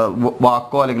പിന്നെ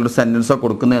വാക്കോ അല്ലെങ്കിൽ ഒരു സെൻറ്റൻസോ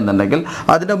കൊടുക്കുന്നത് എന്നുണ്ടെങ്കിൽ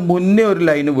അതിൻ്റെ മുന്നേ ഒരു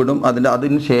ലൈൻ വിടും,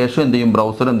 അതിന് ശേഷം എന്ത് ചെയ്യും,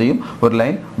 ബ്രൗസർ എന്ത് ചെയ്യും, ഒരു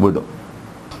ലൈൻ വിടും.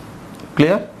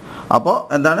 ക്ലിയർ? അപ്പോൾ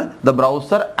എന്താണ്, the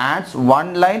browser ads one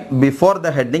line before the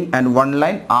heading and one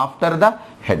line after the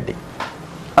heading.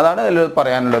 അതാണ് അതിൽ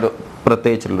പറയാനുള്ളൊരു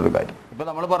പ്രത്യേകിച്ചുള്ളൊരു കാര്യം. ഇപ്പോൾ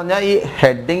നമ്മൾ പറഞ്ഞ ഈ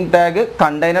ഹെഡിങ് ടാഗ്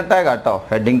കണ്ടെയ്നർ ടാഗ് ആട്ടോ.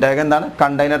 ഹെഡിങ് ടാഗ് എന്താണ്,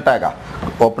 കണ്ടെയ്നർ ടാഗാണ്.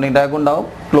 ഓപ്പണിംഗ് ടാഗ് ഉണ്ടാവും,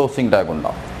 ക്ലോസിംഗ് ടാഗ്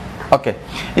ഉണ്ടാവും. ഓക്കെ,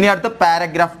 ഇനി അടുത്ത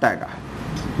പാരഗ്രാഫ് ടാഗാണ്.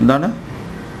 എന്താണ്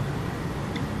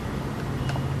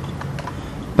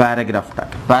പാരഗ്രാഫ്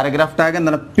ടാഗ്? പാരഗ്രാഫ് ടാഗ്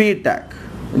എന്താണ്, പി ടാഗ്.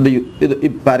 ഇത് ഈ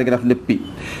പാരഗ്രാഫിൻ്റെ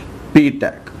P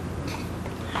tag.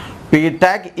 P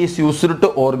tag is used to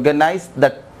organize the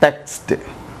text.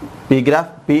 P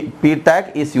tag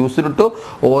is used to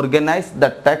organize the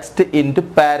text into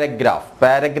paragraph.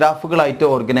 പാരഗ്രാഫുകളായിട്ട്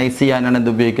organise ചെയ്യാനാണ്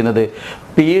എന്ത് ഉപയോഗിക്കുന്നത്,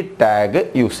 P tag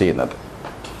യൂസ് ചെയ്യുന്നത്.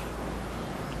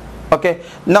 Okay,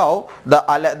 now the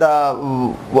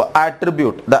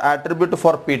attribute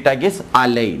for P tag is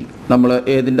align. നമ്മൾ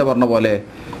ഏതിൻ്റെ പറഞ്ഞ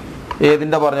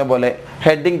പോലെ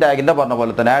heading ടാഗിൻ്റെ പറഞ്ഞ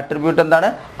പോലെ തന്നെ ആട്രിബ്യൂട്ട്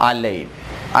എന്താണ്, അലൈൻ.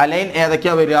 അലൈൻ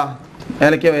ഏതൊക്കെയാണ് വരിക,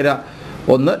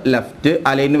 ഒന്ന് ലെഫ്റ്റ്,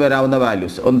 അലൈന് വരാവുന്ന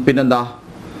വാല്യൂസ്, പിന്നെന്താ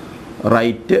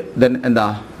റൈറ്റ്, ദെൻ എന്താ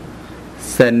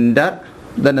സെൻറ്റർ,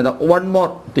 ദെൻ എന്താ വൺ മോർ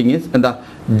തിങ് ഈസ് എന്താ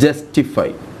ജസ്റ്റിഫൈ.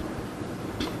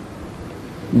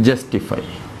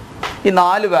 ഈ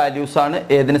 4 വാല്യൂസാണ്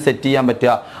ഏതിന് സെറ്റ് ചെയ്യാൻ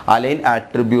പറ്റുക, അലൈൻ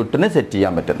ആട്രിബ്യൂട്ടിന് സെറ്റ്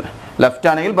ചെയ്യാൻ പറ്റുന്നത്. ലെഫ്റ്റ്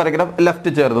ആണെങ്കിൽ പാരഗ്രാഫ് ലെഫ്റ്റ്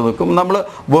ചേർന്ന് നിൽക്കും. നമ്മൾ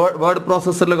വേർഡ്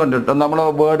പ്രോസസ്സറിൽ കണ്ടിട്ടുണ്ട്, നമ്മൾ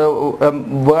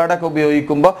വേർഡൊക്കെ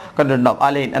ഉപയോഗിക്കുമ്പോൾ കണ്ടിട്ടുണ്ടാവും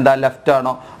അലൈൻ എന്താ, ലെഫ്റ്റ്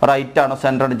ആണോ റൈറ്റ് ആണോ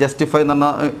സെൻറ്റർ ആണോ. ജസ്റ്റിഫൈ എന്ന്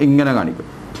പറഞ്ഞാൽ ഇങ്ങനെ കാണിക്കും,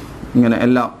 ഇങ്ങനെ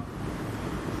എല്ലാം.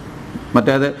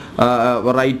 മറ്റേത്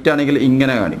റൈറ്റ് ആണെങ്കിൽ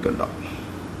ഇങ്ങനെ കാണിക്കുന്നുണ്ടാവും,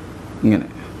 ഇങ്ങനെ.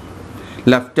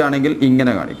 ലെഫ്റ്റ് ആണെങ്കിൽ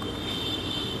ഇങ്ങനെ കാണിക്കും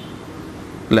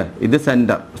അല്ലേ. ഇത്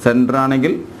സെൻറ്റർ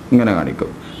ആണെങ്കിൽ ഇങ്ങനെ കാണിക്കും.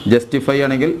 ജസ്റ്റിഫൈ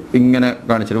ആണെങ്കിൽ ഇങ്ങനെ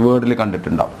കാണിച്ചിട്ട് വേർഡിൽ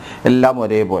കണ്ടിട്ടുണ്ടാവും. എല്ലാം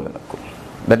ഒരേപോലെ നിൽക്കും.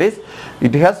 That is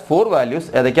it has 4 values.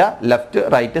 ഏതൊക്കെയാ, ലെഫ്റ്റ്,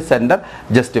 റൈറ്റ്, സെൻറ്റർ,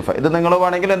 ജസ്റ്റിഫൈ. ഇത് നിങ്ങൾ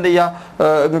വേണമെങ്കിൽ എന്ത് ചെയ്യുക,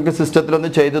 നിങ്ങൾക്ക്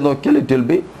സിസ്റ്റത്തിലൊന്ന് ചെയ്ത് നോക്കിയാൽ it will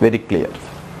be very clear.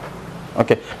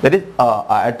 Okay, that is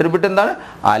attribute എന്താണ്,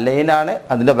 അലൈൻ ആണ്.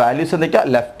 അതിൻ്റെ വാല്യൂസ് എന്തൊക്കെയാ,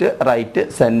 left, right,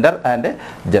 centre and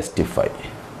justify.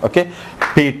 Okay,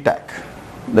 P tag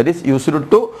that is used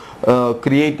to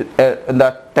create the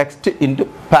text into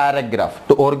paragraph,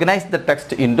 to organize the text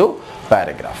into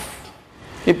paragraph.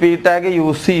 ഈ P tag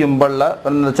use ചെയ്യുമ്പോഴുള്ള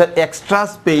എന്ന് വെച്ചാൽ extra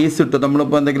space ഇട്ടു.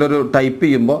 നമ്മളിപ്പോൾ എന്തെങ്കിലും ഒരു ടൈപ്പ്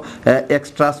ചെയ്യുമ്പോൾ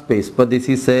എക്സ്ട്രാ സ്പേസ്, ഇപ്പോൾ ദിസ്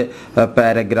ഈസ് എ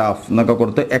പാരഗ്രാഫ് എന്നൊക്കെ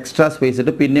കൊടുത്ത് എക്സ്ട്രാ സ്പേസ്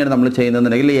ഇട്ട് പിന്നീട് നമ്മൾ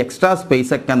ചെയ്യുന്നതെന്നുണ്ടെങ്കിൽ ഈ എക്സ്ട്രാ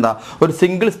സ്പേസ് ഒക്കെ എന്താ, ഒരു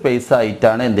സിംഗിൾ സ്പേസ്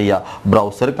ആയിട്ടാണ് എന്ത് ചെയ്യുക,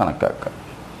 ബ്രൗസർ കണക്കാക്കുക.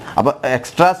 അപ്പോൾ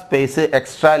എക്സ്ട്രാ സ്പേസ്,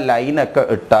 എക്സ്ട്രാ ലൈനൊക്കെ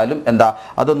ഇട്ടാലും എന്താ,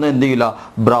 അതൊന്നും എന്ത് ചെയ്യില്ല,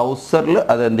 ബ്രൗസറിൽ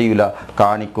അത് എന്ത് ചെയ്യില്ല,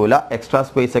 കാണിക്കൂല. എക്സ്ട്രാ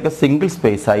സ്പേസ് ഒക്കെ സിംഗിൾ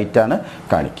സ്പേസ് ആയിട്ടാണ്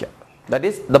കാണിക്കുക. That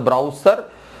is the browser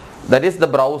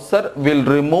will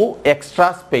remove extra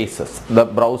spaces. The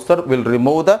browser will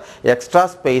remove the extra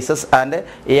spaces and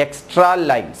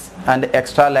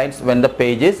extra lines when the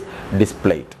page is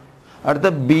displayed. At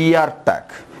the BR tag.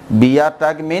 BR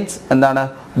tag means എന്താണ്?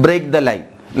 break the line.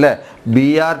 അല്ലേ?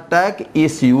 BR tag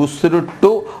is used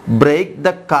to break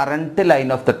the current line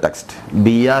of the text.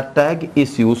 BR tag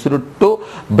is used to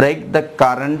break the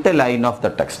current line of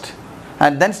the text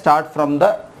and then start from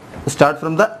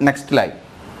the next line.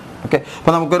 Okay,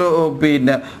 അപ്പോൾ നമുക്കൊരു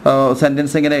പിന്നെ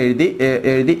sentence ഇങ്ങനെ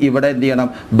എഴുതി ഇവിടെ എന്ത് ചെയ്യണം?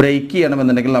 Break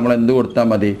ചെയ്യണമെന്നുണ്ടെങ്കിൽ നമ്മൾ എന്ത് കൊടുത്താൽ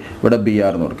മതി? ഇവിടെ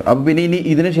BR എന്ന് കൊടുക്കുക. അപ്പോൾ പിന്നെ ഇനി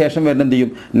ഇതിന് ശേഷം വരുന്ന എന്ത്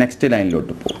ചെയ്യും? നെക്സ്റ്റ്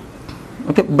ലൈനിലോട്ട് പോകും.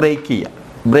 ഓക്കെ, ബ്രേക്ക് ചെയ്യാം,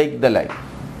 ബ്രേക്ക് ദ ലൈൻ.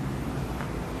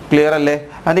 ക്ലിയർ അല്ലേ?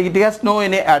 And it has no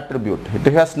any attribute.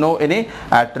 It has no any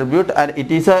attribute and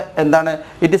it is എന്താണ്?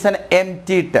 It is an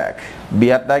empty tag.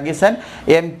 BR tag is an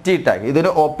empty tag. ഇതിന്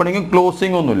ഓപ്പണിങ്ങും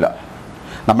ക്ലോസിങ്ങും ഒന്നുമില്ല.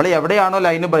 നമ്മൾ എവിടെയാണോ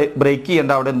line break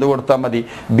ചെയ്യേണ്ട അവിടെ എന്ത് കൊടുത്താൽ മതി?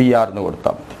 BR എന്ന്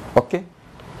കൊടുത്താൽ മതി. Okay,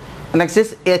 next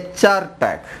is HR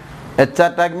tag. HR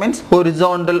tag means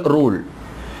horizontal rule.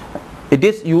 It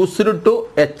is used to,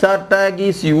 HR tag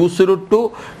is used to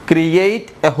create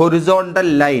a horizontal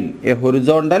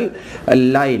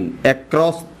line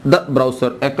across the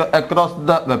browser, across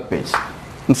the web page.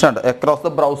 Understand? Across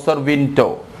the browser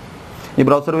window. ഈ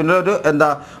browser window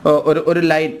ഒരു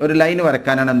line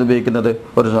വരയ്ക്കാനാണ് എന്ത് ഉപയോഗിക്കുന്നത്?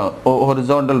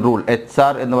 Horizontal rule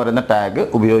HR എന്ന് പറയുന്ന tag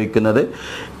ഉപയോഗിക്കുന്നത്.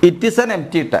 It is an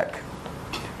empty tag.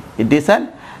 It is an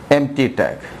empty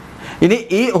tag. ഇനി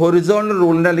ഈ horizontal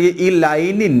റൂളിൻ്റെ അല്ലെങ്കിൽ ഈ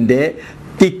ലൈനിൻ്റെ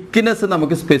തിക്നെസ്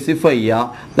നമുക്ക് സ്പെസിഫൈ ചെയ്യാം.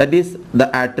 That is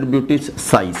the attribute is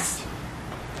size.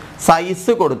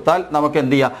 Size കൊടുത്താൽ നമുക്ക്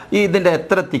എന്ത് ചെയ്യാം? ഈ ഇതിൻ്റെ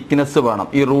എത്ര തിക്നെസ് വേണം,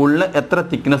 ഈ റൂളിന് എത്ര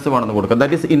തിക്നെസ് വേണമെന്ന് കൊടുക്കാം.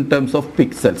 That is in terms of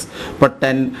pixels. ഇപ്പോൾ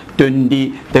 10, 20,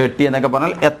 30 എന്നൊക്കെ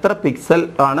പറഞ്ഞാൽ എത്ര പിക്സൽ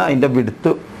ആണ് അതിൻ്റെ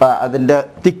വിഡ്ത്ത്, അതിൻ്റെ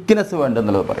തിക്നെസ്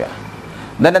വേണ്ടെന്നുള്ളത് പറയാം.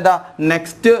 ദെൻ എന്താ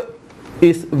നെക്സ്റ്റ്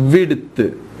ഈസ് വിഡ്ത്ത്.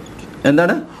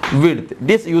 എന്താണ്? Width.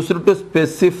 It is used to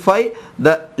specify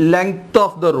the length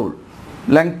of the rule,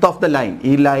 length of the line.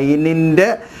 ഈ ലൈനിൻ്റെ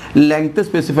ലെങ്ത്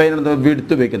സ്പെസിഫൈ ചെയ്യുന്നത്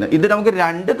വിഡ്ത്ത് ഉപയോഗിക്കുന്നത്. ഇത് നമുക്ക്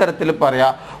രണ്ട് തരത്തിൽ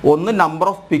പറയാം. ഒന്ന് നമ്പർ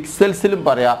ഓഫ് പിക്സൽസിലും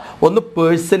പറയാം, ഒന്ന്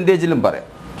പേഴ്സൻറ്റേജിലും പറയാം.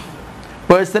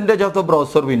 Percentage of the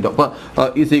browser window ഇപ്പോൾ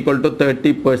ഈസ് ഈക്വൽ ടു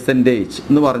 30%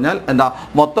 എന്ന് പറഞ്ഞാൽ എന്താ?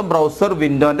 മൊത്തം ബ്രൗസർ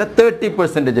വിൻഡോൻ്റെ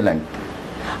 30% ലെങ്ത്.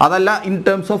 അതല്ല ഇൻ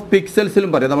ടേംസ് ഓഫ് പിക്സൽസിലും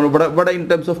പറയാം. നമ്മൾ ഇവിടെ ഇൻ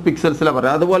ടേംസ് ഓഫ് പിക്സൽസിലാണ്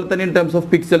പറയാം. അതുപോലെ തന്നെ ഇൻ ടേംസ് ഓഫ്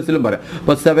പിക്സൽസിലും പറയാം.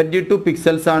 ഇപ്പോൾ 72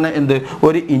 പിക്സൽസ് ആണ് എന്ത്?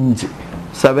 1 ഇഞ്ച്.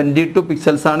 72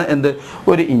 പിക്സൽസ് ആണ് എന്ത്?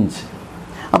 1 ഇഞ്ച്.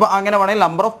 അപ്പോൾ അങ്ങനെ വേണമെങ്കിൽ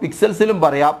നമ്പർ ഓഫ് പിക്സൽസിലും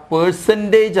പറയാം,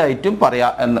 പേഴ്സൻറ്റേജ് ആയിട്ടും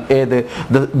പറയാം. എന്ന് ഏത്?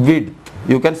 The width.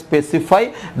 You can specify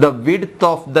the width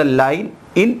of the line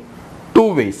in 2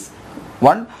 ways.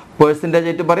 One percentage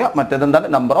ആയിട്ട് പറയാം, മറ്റേതെന്താണ്?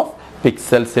 നമ്പർ ഓഫ്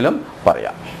പിക്സൽസിലും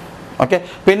പറയാം. ഓക്കെ,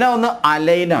 പിന്നെ ഒന്ന്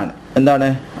അലൈനാണ്. എന്താണ്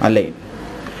അലൈൻ?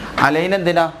 അലൈൻ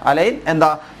എന്തിനാ? അലൈൻ എന്താ?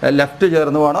 ലെഫ്റ്റ്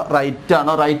ചേർന്ന് വേണോ, റൈറ്റ്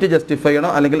ആണോ, റൈറ്റ് ജസ്റ്റിഫൈ ആണോ,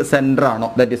 അല്ലെങ്കിൽ സെൻറ്റർ ആണോ?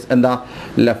 ദാറ്റ് ഈസ് എന്താ?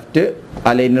 ലെഫ്റ്റ്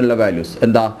അലൈനുള്ള വാല്യൂസ്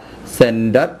എന്താ?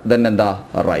 സെൻറ്റർ, ദെൻ എന്താ?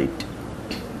 റൈറ്റ്.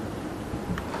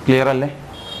 ക്ലിയർ അല്ലേ?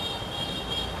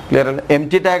 ക്ലിയർ അല്ലേ?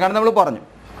 എംപ്റ്റി ടാഗാണ് നമ്മൾ പറഞ്ഞു.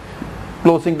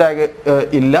 ക്ലോസിംഗ് ടാഗ്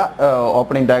ഇല്ല,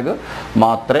 ഓപ്പണിംഗ് ടാഗ്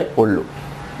മാത്രമേ ഉള്ളൂ.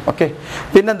 ഓക്കെ,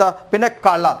 പിന്നെന്താ? പിന്നെ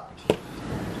കളർ.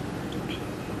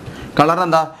 കളർ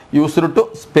എന്താ? Used to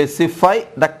specify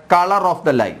the colour of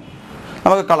the line.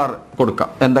 നമുക്ക് കളർ കൊടുക്കാം.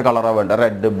 എന്താ കളറാണ് വേണ്ട?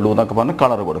 റെഡ്, ബ്ലൂ എന്നൊക്കെ പറഞ്ഞ്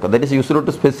കളർ കൊടുക്കാം. That is used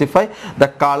to specify the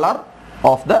colour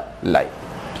of the line.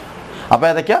 അപ്പോൾ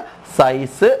ഏതൊക്കെയാ?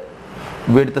 Size,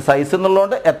 width. സൈസ്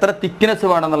എന്നുള്ളതുകൊണ്ട് എത്ര തിക്നെസ്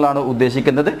വേണമെന്നുള്ളതാണ്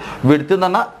ഉദ്ദേശിക്കുന്നത്. വിഡ്ത്ത് എന്ന്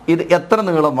പറഞ്ഞാൽ ഇത് എത്ര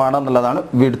നീളം വേണം എന്നുള്ളതാണ്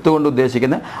വിഡ്ത്ത് കൊണ്ട്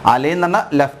ഉദ്ദേശിക്കുന്നത്. അലൈൻ എന്ന്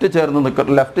പറഞ്ഞാൽ ലെഫ്റ്റ് ചേർന്ന്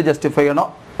നിൽക്കണം, ലെഫ്റ്റ് ജസ്റ്റിഫൈ ചെയ്യണോ,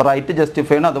 റൈറ്റ്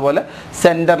ജസ്റ്റിഫൈ ചെയ്യണോ, അതുപോലെ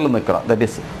സെൻറ്ററിൽ നിൽക്കണം. That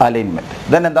is alignment.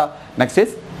 ദെൻ എന്താ? Next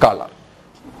is colour.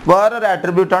 വേറൊരു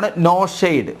ആട്രിബ്യൂട്ടാണ് no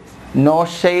shade. No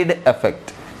shade effect.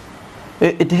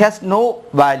 It has no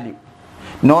value.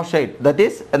 No shade. That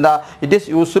is, it is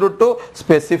used to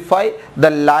specify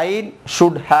the line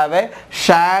should have a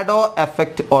shadow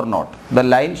effect or not. The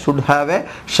line should have a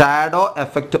shadow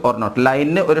effect or not.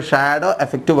 Line ഒരു shadow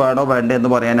effect വേണോ വേണ്ടേ എന്ന്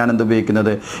പറയാനാണ് എന്ത്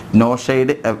ഉപയോഗിക്കുന്നത്? No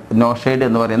shade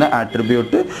എന്ന് പറയുന്ന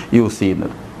attribute use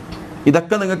ചെയ്യുന്നത്.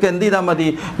 ഇതൊക്കെ നിങ്ങൾക്ക് എന്ത് ചെയ്താൽ മതി?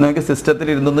 നിങ്ങൾക്ക് സിസ്റ്റത്തിൽ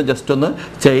ഇരുന്നൊന്ന് ജസ്റ്റ് ഒന്ന്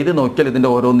ചെയ്ത് നോക്കിയാൽ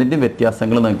ഇതിൻ്റെ ഓരോന്നിൻ്റെയും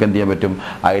വ്യത്യാസങ്ങൾ നിങ്ങൾക്ക് എന്ത് ചെയ്യാൻ പറ്റും?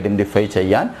 ഐഡൻറ്റിഫൈ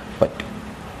ചെയ്യാൻ പറ്റും.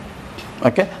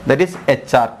 Okay, that is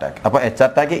HR tag. അപ്പോൾ HR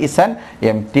tag is an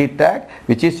empty tag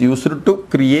which is used to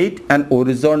create an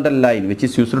horizontal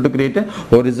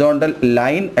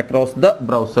line, across the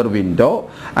browser window,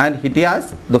 and it has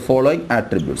the following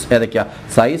attributes. ഏതൊക്കെയാ?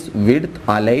 size, width,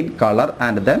 align, color,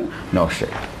 and then no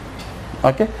shade.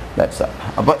 Okay, that's all.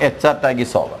 അപ്പോൾ HR tag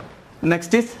is over.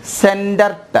 Next is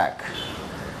sender tag.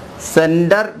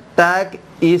 Sender tag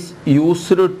is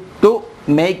used to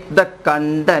make the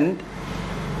content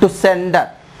to sender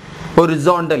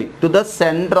horizontally, to the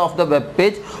center of the web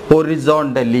page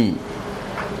horizontally.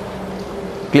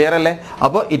 Clear അല്ലേ?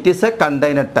 അപ്പോൾ it is a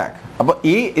container tag. അപ്പോൾ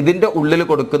ഈ ഇതിൻ്റെ ഉള്ളിൽ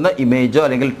കൊടുക്കുന്ന ഇമേജോ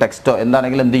അല്ലെങ്കിൽ ടെക്സ്റ്റോ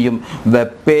എന്താണെങ്കിലും എന്ത് ചെയ്യും,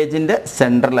 വെബ് പേജിൻ്റെ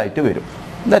സെൻട്രലായിട്ട് വരും.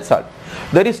 That's all.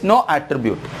 There is no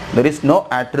attribute. There is no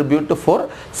attribute for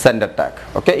sender tag.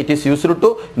 Okay, it is used to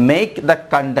make the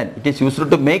content. It is used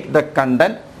to make the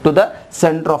content to the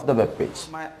center of the web page.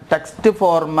 Text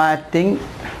formatting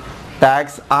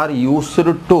tags are used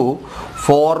to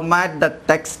format the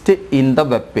text in the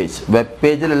web page. Web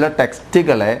page ലുള്ള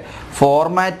ടെക്സ്റ്റുകളെ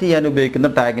format ചെയ്യാൻ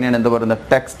ഉപയോഗിക്കുന്ന ടാഗിനെയാണ് എന്ത് പറയുന്നത്,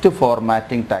 text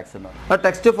formatting tags എന്ന് പറയുന്നത്. ആ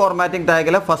text formatting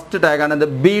ടാഗിലെ first ടാഗാണ് എന്ത്,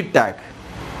 B tag.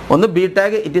 ഒന്ന് B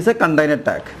tag, it is A container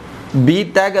tag. B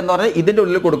tag എന്ന് പറഞ്ഞാൽ ഇതിൻ്റെ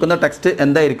ഉള്ളിൽ കൊടുക്കുന്ന ടെക്സ്റ്റ്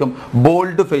എന്തായിരിക്കും,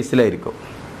 ബോൾഡ് ഫേസിലായിരിക്കും.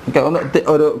 ഓക്കെ, ഒന്ന്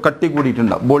ഒരു കട്ടി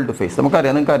കൂടിയിട്ടുണ്ടാവും, ബോൾഡ് ഫേസ്.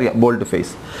 നിങ്ങൾക്കറിയാം ബോൾഡ്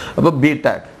ഫേസ്. അപ്പോൾ ബി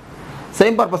ടാഗ്.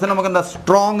 സെയിം പർപ്പസിന് നമുക്ക് എന്താ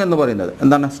സ്ട്രോങ് എന്ന് പറയുന്നത്,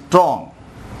 എന്താണ് strong.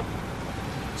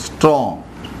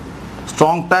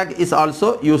 Strong tag is also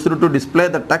used to display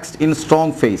the text in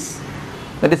strong face,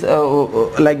 that is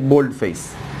like bold face.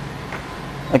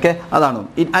 Okay, അതാണ്.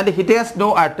 And it has no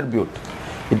attribute.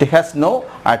 It has no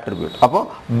attribute. അപ്പോൾ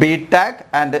B tag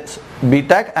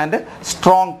and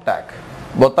strong tag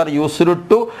both are used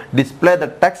to display the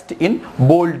text in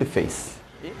bold face.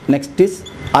 Next is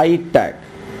I tag.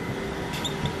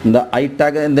 The I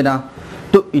tag എന്തിനാ,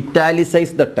 to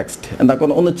italicize the text. എന്താ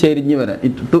ഒന്ന് ചെരിഞ്ഞു വരാൻ,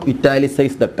 to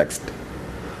italicize the text.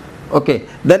 Okay,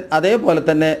 then അതേപോലെ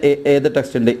തന്നെ ഏത്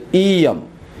text ഉണ്ട്, EM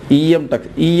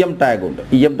tag ഉണ്ട്.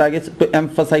 EM tag is to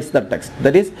emphasize the text.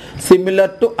 That is similar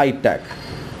to I tag.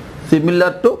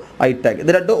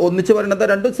 ഇത് രണ്ടും ഒന്നിച്ച് പറയുന്നത്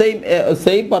രണ്ടും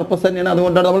സെയിം പർപ്പസ് തന്നെയാണ്.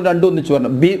 അതുകൊണ്ടാണ് നമ്മൾ രണ്ടും ഒന്നിച്ച്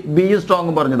പറയുന്നത്. ബി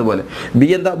സ്ട്രോങ് പറഞ്ഞതുപോലെ ബി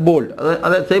എന്താ, ബോൾഡ്.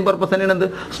 അത് സെയിം പർപ്പസ് തന്നെയാണ് എന്ത്,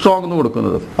 സ്ട്രോങ് എന്ന്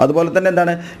കൊടുക്കുന്നത്. അതുപോലെ തന്നെ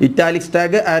എന്താണ് italics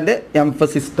tag and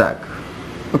emphasis tag.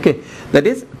 Okay, that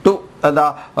is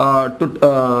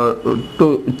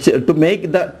to make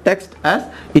the text as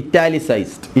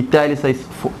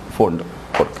italicised font.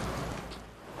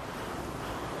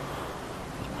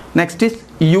 Next is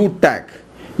U tag.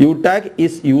 U tag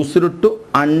is used to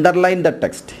underline the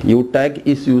text. U tag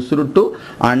is used to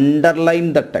underline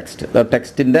the text. The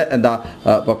text ന്റെ എന്താ,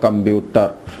 ഇപ്പോൾ computer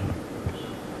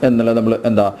എന്നുള്ളത് നമ്മൾ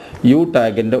എന്താ U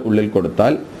ടാഗിൻ്റെ ഉള്ളിൽ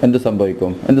കൊടുത്താൽ എന്ത്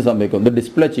സംഭവിക്കും, ഇത്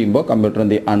ഡിസ്പ്ലേ ചെയ്യുമ്പോൾ കമ്പ്യൂട്ടർ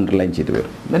എന്ത് അണ്ടർലൈൻ ചെയ്ത്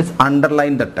വരും. That is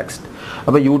underline the text.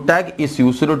 അപ്പോൾ U tag is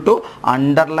used to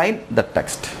underline the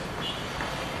text.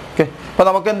 Okay, അപ്പോൾ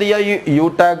നമുക്ക് എന്ത് ചെയ്യാം, ഈ യു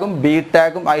ടാഗും ബി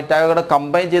ടാഗും ഐ ടാഗും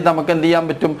കമ്പൈൻ ചെയ്ത് നമുക്ക് എന്ത് ചെയ്യാൻ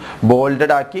പറ്റും,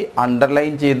 ബോൾഡഡ് ആക്കി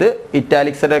അണ്ടർലൈൻ ചെയ്ത്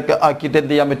ഇറ്റാലിക്സിലൊക്കെ ആക്കിയിട്ട്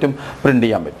എന്ത് ചെയ്യാൻ പറ്റും, പ്രിന്റ്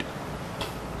ചെയ്യാൻ പറ്റും.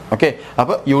 ഓക്കെ,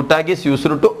 അപ്പോൾ U tag is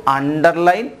used to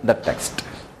underline the text.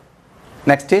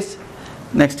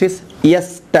 Next is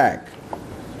S tag.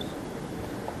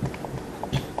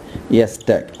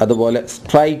 അതുപോലെ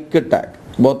strike tag,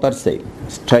 both are same.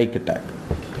 Strike tag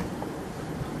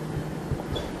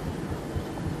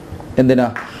എന്തിനാ,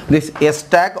 this S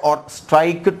tag or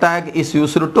strike tag is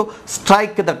used to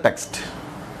strike the text.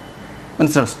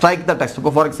 മനസ്സിലായി, strike the text.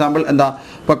 ഇപ്പോൾ for example എന്താ,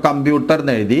 ഇപ്പോൾ computer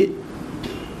എന്ന് എഴുതി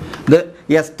ഇത്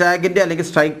S ടാഗിൻ്റെ അല്ലെങ്കിൽ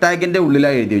സ്ട്രൈക്ക് ടാഗിൻ്റെ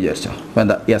ഉള്ളിലാണ് എഴുതി വിചാരിച്ചോ. അപ്പോൾ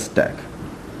എന്താ എസ് ടാഗ്,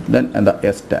 ദെൻ എന്താ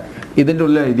എസ് ടാഗ് ഇതിൻ്റെ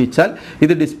ഉള്ളിൽ എഴുതി വെച്ചാൽ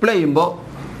ഇത് ഡിസ്പ്ലേ ചെയ്യുമ്പോൾ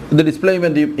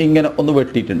എന്ത് ചെയ്യും, ഇങ്ങനെ ഒന്ന്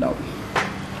വെട്ടിയിട്ടുണ്ടാവും.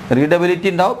 റീഡബിലിറ്റി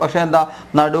ഉണ്ടാവും, പക്ഷേ എന്താ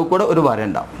നടുവ് കൂടെ ഒരു വര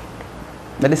ഉണ്ടാവും.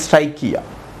 ദാറ്റ് ഈസ് സ്ട്രൈക്ക് ചെയ്യുക.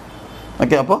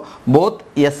 Okay, അപ്പോൾ both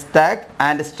S tag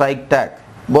and strike tag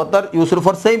both are used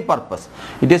for same purpose.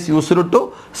 It is used to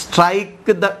strike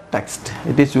the text.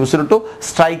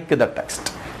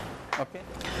 Okay,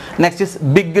 next is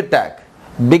big tag.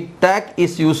 Big tag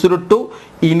is used to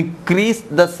increase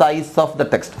the size of the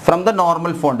text from the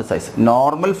normal font size.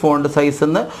 Normal font size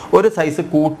എന്ന് ഒരു size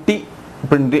കൂട്ടി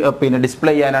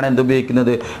display ചെയ്യാനാണ് എന്ത്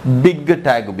ഉപയോഗിക്കുന്നത്, big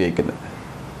tag ഉപയോഗിക്കുന്നത്.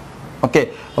 Okay,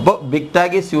 അപ്പോൾ big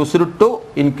tag is used to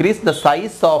increase the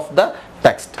size of the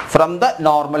text from the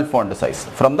normal font size.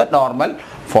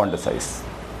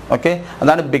 Okay,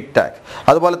 അതാണ് big tag.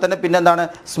 അതുപോലെ തന്നെ പിന്നെ എന്താണ്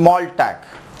സ്മോൾ ടാഗ്.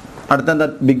 അടുത്തെന്താ,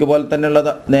 ബിഗ് പോലെ തന്നെ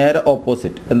ഉള്ളത് നേരെ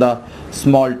ഓപ്പോസിറ്റ് എന്താ,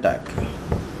 സ്മോൾ ടാഗ്.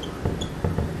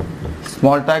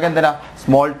 എന്തിനാ,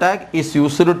 small tag is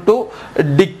used to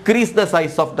decrease the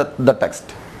size of the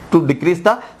text. To decrease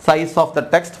the size of the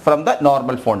text from the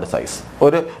normal font size.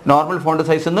 ഒരു നോർമൽ ഫോണ്ട്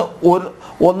സൈസ്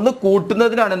ഒന്ന്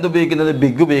കൂട്ടുന്നതിനാണ് എന്ത് ഉപയോഗിക്കുന്നത്,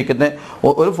 ബിഗ് ഉപയോഗിക്കുന്നത്.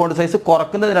 ഒരു ഫോണ്ട് സൈസ്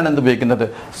കുറക്കുന്നതിനാണ് എന്ത് ഉപയോഗിക്കുന്നത്,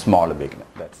 small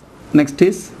ഉപയോഗിക്കുന്നത്. നെക്സ്റ്റ്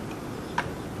ഈസ്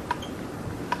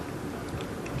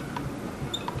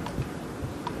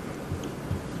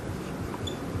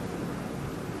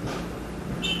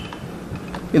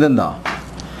ഇതെന്താ,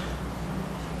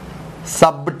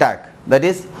 sub tag.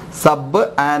 That is sub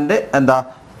and എന്താ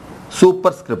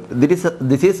superscript.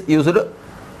 This is used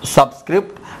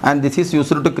subscript and this is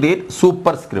used to create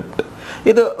superscript.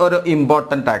 ഇത് ഒരു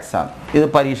ഇമ്പോർട്ടൻറ്റ് ടാഗ്സ് ആണ്, ഇത്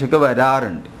പരീക്ഷയ്ക്ക്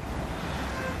വരാറുണ്ട്.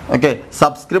 Okay,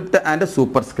 subscript and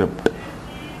superscript.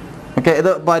 Okay,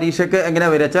 ഇത് പരീക്ഷയ്ക്ക്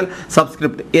എങ്ങനെയാണ് വരിക വെച്ചാൽ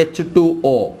സബ്സ്ക്രിപ്റ്റ്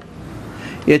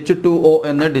H2O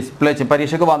എന്ന് ഡിസ്പ്ലേ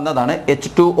പരീക്ഷയ്ക്ക് വന്നതാണ്.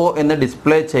 H2O എന്ന്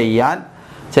ഡിസ്പ്ലേ ചെയ്യാൻ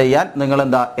നിങ്ങൾ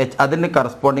എന്താ അതിന്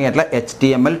കറസ്പോണ്ടിങ് ആയിട്ടുള്ള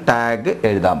HTML ടാഗ്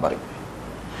എഴുതാൻ പറയും.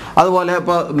 അതുപോലെ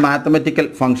ഇപ്പോൾ മാത്തമെറ്റിക്കൽ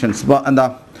ഫങ്ഷൻസ് ഇപ്പോൾ എന്താ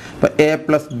ഇപ്പോൾ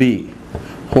a+b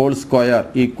whole square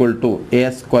equal to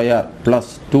a²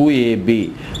 plus 2ab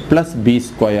plus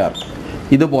b².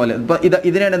 ഇതുപോലെ ഇപ്പോൾ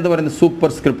ഇതിനാണ് എന്ത് പറയുന്നത് സൂപ്പർ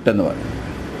സ്ക്രിപ്റ്റ് എന്ന് പറയും.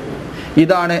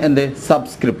 ഇതാണ് എന്ത്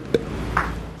സബ്സ്ക്രിപ്റ്റ്.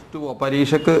 H2O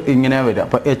പരീക്ഷയ്ക്ക് ഇങ്ങനെ വരിക.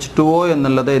 അപ്പോൾ H2O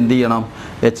എന്നുള്ളത് എന്ത് ചെയ്യണം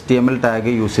HTML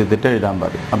ടാഗ് യൂസ് ചെയ്തിട്ട് എഴുതാൻ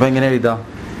പറയും. അപ്പോൾ എങ്ങനെ എഴുതാം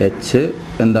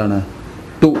എന്താണ്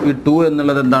 2 ഈ 2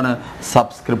 എന്നുള്ളത് എന്താണ്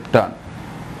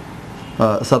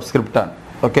സബ്സ്ക്രിപ്റ്റാണ്.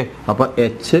 ഓക്കെ, അപ്പോൾ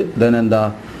ദെൻ എന്താ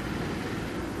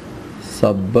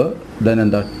സബ് ദെൻ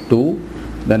എന്താ 2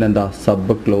 ദെൻ എന്താ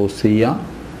സബ് ക്ലോസ് ചെയ്യുക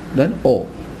ദെൻ O.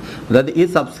 അതായത് ഈ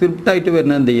സബ്സ്ക്രിപ്റ്റായിട്ട്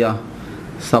വരുന്നത് എന്ത് ചെയ്യുക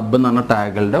സബ് എന്ന് പറഞ്ഞ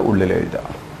ടാഗുകളുടെ ഉള്ളിൽ എഴുതുക.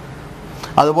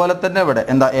 അതുപോലെ തന്നെ ഇവിടെ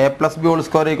എന്താ a+b whole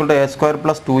square equal to a²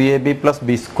 plus 2ab plus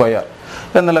b²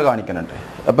 എന്നുള്ളത് കാണിക്കുന്നുണ്ട്.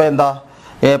 അപ്പോൾ എന്താ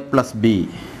a+b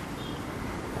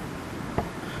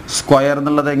സ്ക്വയർ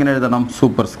എന്നുള്ളത് എങ്ങനെ എഴുതണം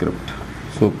സൂപ്പർ സ്ക്രിപ്റ്റ്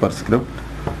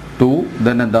 2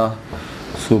 ദെൻ എന്താ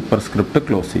സൂപ്പർ സ്ക്രിപ്റ്റ്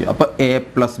ക്ലോസ് ചെയ്യുക. അപ്പോൾ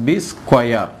a+b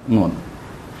സ്ക്വയർ എന്ന് വന്നു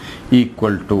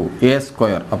ഈക്വൽ ടു a².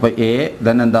 അപ്പോൾ a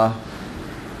ദെൻ എന്താ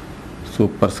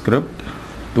super script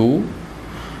 2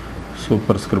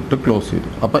 super script close ചെയ്തു.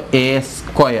 അപ്പോൾ a²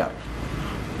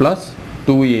 plus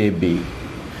 2ab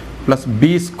plus b²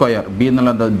 b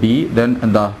എന്നുള്ള എന്താ b ദെൻ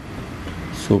എന്താ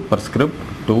super script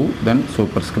 2 then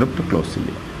super script close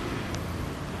ചെയ്യുക.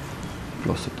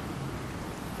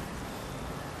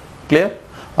 ക്ലിയർ?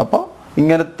 അപ്പോൾ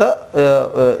ഇങ്ങനത്തെ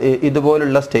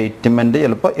ഇതുപോലുള്ള സ്റ്റേറ്റ്മെൻറ്റ്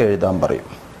ചിലപ്പോൾ എഴുതാൻ പറയും.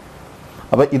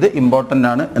 അപ്പോൾ ഇത് ഇമ്പോർട്ടൻ്റ്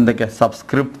ആണ്. എന്തൊക്കെയാണ്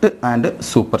subscript and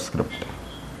super script.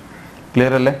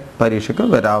 Clear അല്ലേ? പരീക്ഷയ്ക്ക്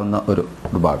വരാവുന്ന ഒരു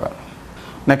ഭാഗമാണ്.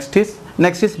 Next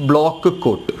is block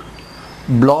coat.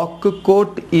 Block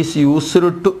coat is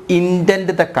used to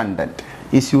ഇൻഡെൻറ്റ് the content.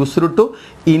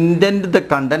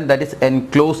 That is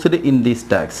enclosed in these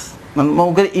tags.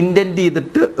 നമുക്ക് ഇൻഡെൻറ്റ്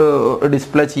ചെയ്തിട്ട്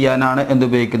ഡിസ്പ്ലേ ചെയ്യാനാണ്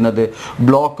എന്തുപയോഗിക്കുന്നത്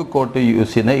ബ്ലോക്ക് കോട്ട്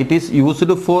യൂസ് ചെയ്യുന്നത്. It is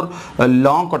used for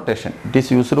long quotation.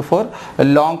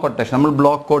 നമ്മൾ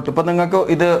ബ്ലോക്ക് കോട്ട് ഇപ്പോൾ നിങ്ങൾക്ക്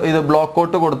ഇത് ബ്ലോക്ക്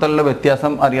കോട്ട് കൊടുത്തുള്ള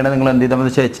വ്യത്യാസം അറിയണം. നിങ്ങൾ എന്ത് ചെയ്താൽ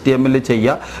വെച്ചാൽ HTML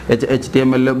ചെയ്യുക.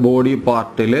 HTML ബോഡി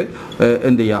പാർട്ടിൽ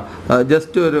എന്ത് ചെയ്യുക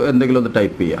ജസ്റ്റ് ഒരു എന്തെങ്കിലും ഒന്ന്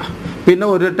ടൈപ്പ് ചെയ്യുക. പിന്നെ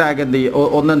ഒരു ടാഗ് എന്ത്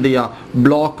ചെയ്യുക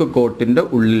ബ്ലോക്ക് കോട്ടിൻ്റെ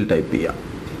ഉള്ളിൽ ടൈപ്പ് ചെയ്യുക.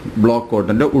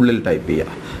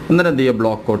 എന്നിട്ട് എന്ത് ചെയ്യുക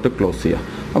ബ്ലോക്ക് കോട്ട് ക്ലോസ് ചെയ്യുക.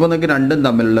 അപ്പോൾ നിങ്ങൾക്ക് രണ്ടും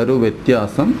തമ്മിലുള്ളൊരു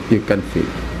വ്യത്യാസം യു ക്യാൻ ഫീൽ.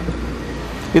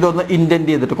 ഇതൊന്ന് ഇൻഡെൻറ്റ്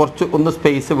ചെയ്തിട്ട് കുറച്ച് ഒന്ന്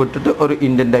സ്പേസ് വിട്ടിട്ട് ഒരു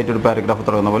ഇൻഡെൻ്റ് ആയിട്ട് ഒരു പാരഗ്രാഫ്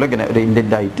തുടങ്ങുന്ന പോലെ ഇങ്ങനെ ഒരു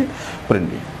ഇൻഡെൻ്റ് ആയിട്ട്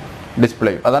പ്രിൻറ്റ് ചെയ്യും, ഡിസ്പ്ലേ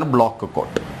ചെയ്യും. അതാണ് block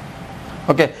coat.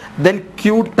 Okay, then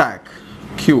Q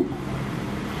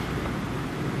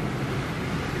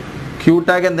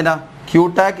tag എന്തിനാ? Q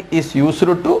tag is used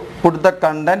to put the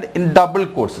content in double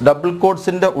quotes. Double quotes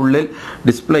in the ഉള്ളിൽ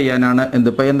ഡിസ്പ്ലേ ചെയ്യാനാണ്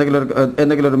ഇപ്പോൾ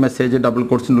എന്തെങ്കിലും ഒരു മെസ്സേജ് ഡബിൾ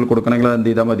കോട്ട്സിൻ്റെ ഉള്ളിൽ കൊടുക്കണമെങ്കിൽ എന്ത്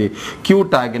ചെയ്താൽ മതി Q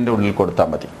ടാഗിൻ്റെ ഉള്ളിൽ കൊടുത്താൽ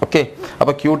മതി. ഓക്കെ,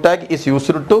 അപ്പോൾ Q tag is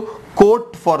used to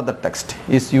quote for the text.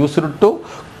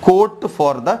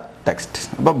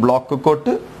 അപ്പോൾ block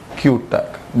coat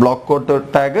block coat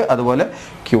tag അതുപോലെ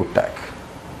Q tag.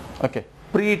 Okay,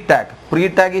 pre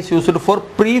tag is used for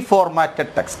pre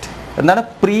formatted text. എന്താണ്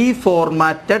പ്രീ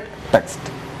ഫോർമാറ്റഡ് ടെക്സ്റ്റ്?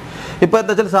 ഇപ്പോൾ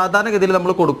എന്താ വെച്ചാൽ സാധാരണഗതിയിൽ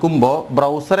നമ്മൾ കൊടുക്കുമ്പോൾ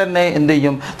ബ്രൗസർ തന്നെ എന്ത്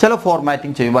ചെയ്യും ചില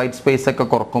ഫോർമാറ്റിംഗ് ചെയ്യും. വൈറ്റ് സ്പേസ് ഒക്കെ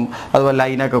കുറക്കും, അതുപോലെ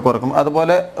ലൈനൊക്കെ കുറക്കും.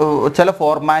 അതുപോലെ ചില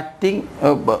ഫോർമാറ്റിംഗ്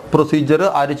പ്രൊസീജിയർ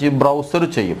ആര് ചെയ്യും? ബ്രൗസർ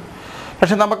ചെയ്യും.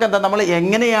 പക്ഷെ നമുക്ക് എന്താ നമ്മൾ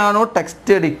എങ്ങനെയാണോ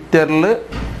ടെക്സ്റ്റ് എഡിറ്ററിൽ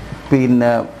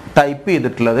പിന്നെ ടൈപ്പ്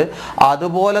ചെയ്തിട്ടുള്ളത്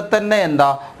അതുപോലെ തന്നെ എന്താ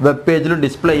വെബ് പേജിൽ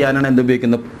ഡിസ്പ്ലേ ചെയ്യാനാണ് എന്ത്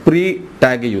ഉപയോഗിക്കുന്നത് പ്രീ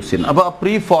ടാഗ് യൂസ് ചെയ്യുന്നത്. അപ്പോൾ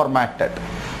പ്രീ ഫോർമാറ്റ്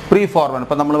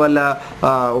ഇപ്പോൾ നമ്മൾ വല്ല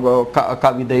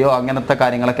കവിതയോ അങ്ങനത്തെ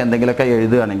കാര്യങ്ങളൊക്കെ എന്തെങ്കിലുമൊക്കെ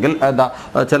എഴുതുകയാണെങ്കിൽ എന്താ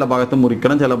ചില ഭാഗത്ത്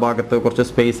മുറിക്കണം, ചില ഭാഗത്ത് കുറച്ച്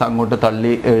സ്പേസ് അങ്ങോട്ട്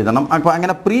തള്ളി എഴുതണം. അപ്പോൾ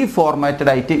അങ്ങനെ പ്രീ ഫോർമാറ്റഡ്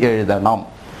ആയിട്ട് എഴുതണം.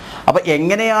 അപ്പോൾ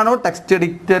എങ്ങനെയാണോ ടെക്സ്റ്റ്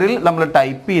എഡിറ്ററിൽ നമ്മൾ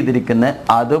ടൈപ്പ് ചെയ്തിരിക്കുന്നത്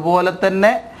അതുപോലെ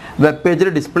തന്നെ വെബ്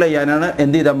പേജിൽ ഡിസ്പ്ലേ ചെയ്യാനാണ്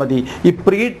എന്ത് ചെയ്താൽ മതി ഈ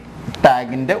പ്രീ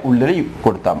ടാഗിൻ്റെ ഉള്ളിൽ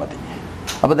കൊടുത്താൽ മതി.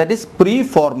 അപ്പോൾ that is pre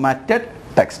formatted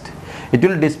text. It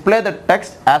will display the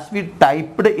text as we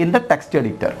typed in the text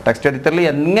editor. Text editor li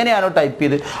enganeyaano type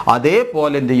ചെയ്ത്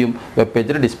അതേപോലെ എന്ത് ചെയ്യും വെബ്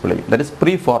പേജിൽ ഡിസ്പ്ലേ ചെയ്യും. That is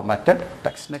pre-formatted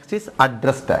text. Next is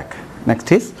address tag.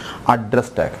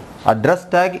 Address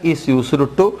tag is used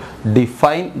to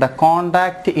define the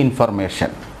contact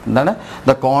information. എന്താണ്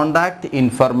the contact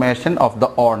information of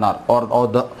the owner or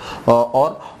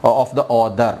of the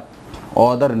author.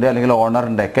 ഓതറിൻ്റെ അല്ലെങ്കിൽ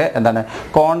ഓണറിൻ്റെ ഒക്കെ എന്താണ്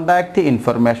കോണ്ടാക്റ്റ്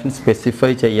ഇൻഫർമേഷൻ സ്പെസിഫൈ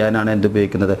ചെയ്യാനാണ് എന്ത്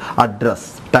ഉപയോഗിക്കുന്നത് address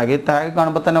tag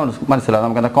കാണുമ്പോൾ തന്നെ മനസ്സിലാവും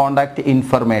നമുക്ക് എന്താ കോണ്ടാക്റ്റ്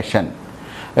ഇൻഫർമേഷൻ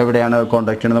എവിടെയാണ്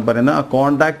കോൺടാക്റ്റ് എന്ന് പറയുന്നത് ആ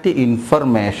കോൺടാക്റ്റ്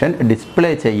ഇൻഫർമേഷൻ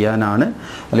ഡിസ്പ്ലേ ചെയ്യാനാണ്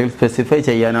അല്ലെങ്കിൽ സ്പെസിഫൈ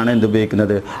ചെയ്യാനാണ് എന്ത്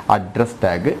ഉപയോഗിക്കുന്നത് അഡ്രസ്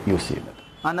ടാഗ് യൂസ് ചെയ്യുന്നത്.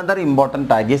 Another important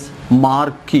tag is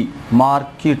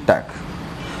marquee tag.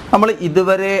 നമ്മൾ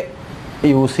ഇതുവരെ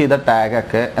യൂസ് ചെയ്ത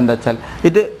ടാഗൊക്കെ എന്താ വെച്ചാൽ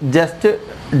ഇത് just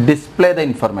display the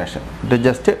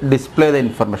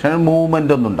information,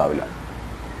 movement ഒന്നും ഉണ്ടാവില്ല.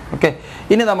 ഓക്കെ,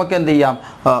 ഇനി നമുക്ക് എന്ത് ചെയ്യാം,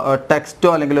 ടെക്സ്റ്റോ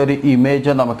അല്ലെങ്കിൽ ഒരു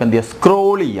ഇമേജോ നമുക്ക് എന്ത് ചെയ്യാം,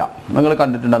 സ്ക്രോൾ ചെയ്യാം. നിങ്ങൾ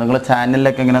കണ്ടിട്ടുണ്ടോ, നിങ്ങൾ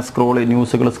ചാനലിലൊക്കെ ഇങ്ങനെ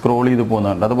ന്യൂസുകൾ സ്ക്രോൾ ചെയ്ത്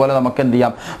പോകുന്നുണ്ട്. അതുപോലെ നമുക്ക് എന്ത്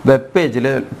ചെയ്യാം, വെബ് പേജിൽ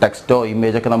ടെക്സ്റ്റോ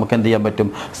ഇമേജൊക്കെ നമുക്ക് എന്ത് ചെയ്യാൻ പറ്റും,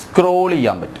 സ്ക്രോൾ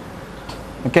ചെയ്യാൻ പറ്റും.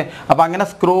 ഓക്കെ, അപ്പോൾ അങ്ങനെ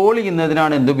സ്ക്രോൾ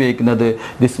ചെയ്യുന്നതിനാണ് എന്ത് ഉപയോഗിക്കുന്നത്,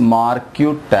 ദിസ് മാർക്ക്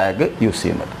ടാഗ് യൂസ്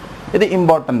ചെയ്യുന്നത്. ഇത്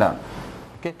ഇമ്പോർട്ടൻ്റ് ആണ്.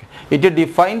 Okay. It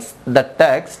defines the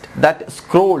text that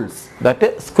scrolls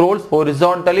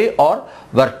horizontally or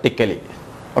vertically,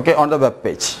 okay, on the web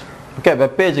page. Okay,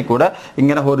 web page കൂടെ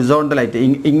ഇങ്ങനെ ഹൊറിസോണ്ടൽ ആയിട്ട്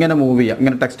ഇങ്ങനെ മൂവ് ചെയ്യുക,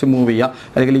 ഇങ്ങനെ ടെക്സ്റ്റ് മൂവ് ചെയ്യുക,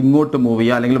 അല്ലെങ്കിൽ ഇങ്ങോട്ട് മൂവ്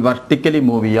ചെയ്യുക, അല്ലെങ്കിൽ വെർട്ടിക്കലി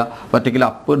മൂവ് ചെയ്യുക, വെർട്ടിക്കലി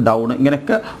അപ്പ് ഡൗൺ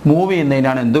ഇങ്ങനെയൊക്കെ മൂവ്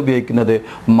ചെയ്യുന്നതിനാണ് എന്ത് ഉപയോഗിക്കുന്നത്,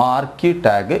 മാർക്കി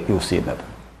ടാഗ് യൂസ് ചെയ്യുന്നത്.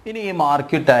 ഇനി ഈ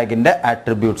മാർക്കി ടാഗിൻ്റെ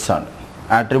ആട്രിബ്യൂട്ട്സ് ആണ്.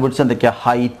 ആട്രിബ്യൂട്ട്സ് എന്തൊക്കെയാണ്,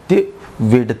 height,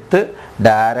 width,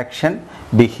 direction,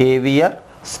 behaviour,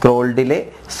 scroll delay,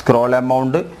 scroll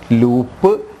amount,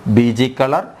 loop, BG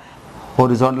colour,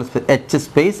 horizontal space, H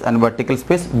space and vertical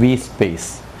space, V space.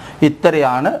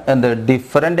 ഇത്രയാണ് എന്ത്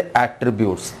different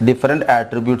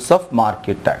attributes of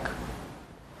marquee tag.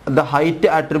 The height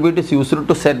attribute is used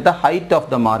to set the height of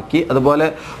the marquee. അതുപോലെ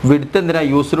width എന്തിനാ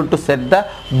used to set the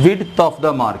width of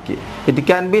the marquee. It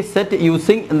can be set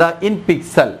using in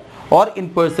pixel or in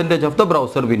percentage of the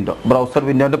browser window. Browser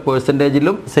വിൻഡോൻ്റെ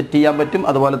പെർസെൻറ്റേജിലും set ചെയ്യാൻ പറ്റും,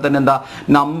 അതുപോലെ തന്നെ എന്താ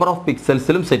number of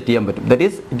പിക്സൽസിലും set ചെയ്യാൻ പറ്റും. That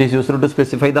is it is used to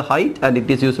specify the height and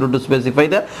it is used to specify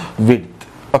the width.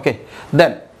 Okay,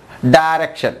 then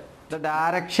direction. The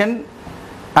direction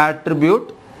attribute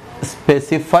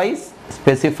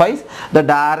specifies the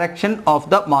direction of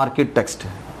the market text.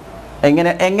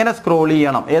 എങ്ങനെ scroll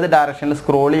ചെയ്യണം, ഏത് ഡയറക്ഷനിൽ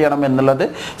scroll ചെയ്യണം എന്നുള്ളത്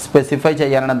specify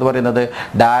ചെയ്യാനാണ് എന്ത് പറയുന്നത്,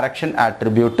 direction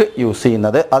attribute use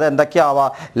ചെയ്യുന്നത്.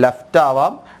 അതെന്തൊക്കെയാവാം, ലെഫ്റ്റ്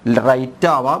ആവാം, റൈറ്റ്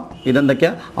ആവാം,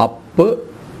 ഇതെന്തൊക്കെയാ അപ്പ്,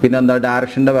 പിന്നെന്താ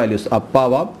ഡയറക്ഷൻ്റെ വാല്യൂസ് അപ്പ്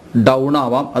ആവാം, ഡൗൺ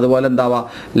ആവാം, അതുപോലെ എന്താവാം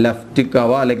ലെഫ്റ്റിക്ക്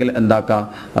ആവാം, അല്ലെങ്കിൽ എന്താക്കാം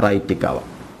റൈറ്റിക്ക് ആവാം.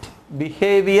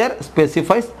 Behaviour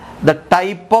specifies the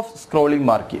type of scrolling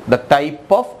marquee.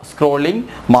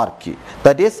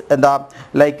 That is എന്താ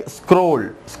ലൈക്ക് സ്ക്രോൾ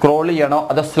ചെയ്യണോ,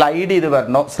 അത് സ്ലൈഡ്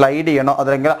ചെയ്യണോ,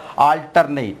 അതല്ലെങ്കിൽ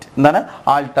ആൾട്ടർനേറ്റ്, എന്താണ്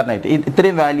ആൾട്ടർനേറ്റ്.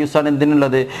 ഇത്രയും വാല്യൂസ് ആണ്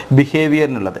എന്തിനുള്ളത്,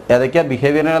 ബിഹേവിയറിനുള്ളത്. ഏതൊക്കെയാണ്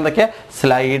ബിഹേവിയറിന്, എന്തൊക്കെയാ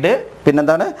സ്ലൈഡ്,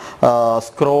 പിന്നെന്താണ്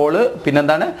സ്ക്രോള്,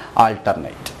 പിന്നെന്താണ്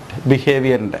ആൾട്ടർനേറ്റ്.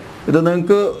 ബിഹേവിയറിൻ്റെ ഇത്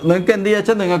നിങ്ങൾക്ക് എന്ത് ചെയ്യുക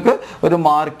വെച്ചാൽ നിങ്ങൾക്ക് ഒരു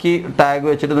മാർക്കി ടാഗ്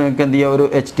വെച്ചിട്ട് നിങ്ങൾക്ക് എന്ത് ചെയ്യുക, ഒരു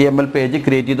HTML പേജ്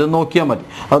ക്രിയേറ്റ് ചെയ്ത് നോക്കിയാൽ മതി.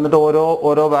 എന്നിട്ട്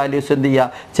ഓരോ വാല്യൂസ് എന്ത് ചെയ്യുക,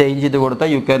 ചേഞ്ച് ചെയ്ത് കൊടുത്താൽ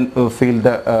you can feel the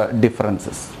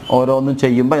differences. ഓരോന്നും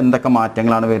ചെയ്യുമ്പോൾ എന്തൊക്കെ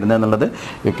മാറ്റങ്ങളാണ് വരുന്നത് എന്നുള്ളത്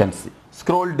you can see.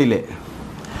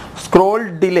 Scroll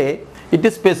delay it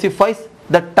specifies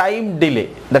the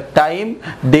time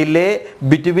delay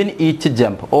between each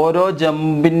jump. ഓരോ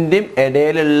ജമ്പിൻ്റെയും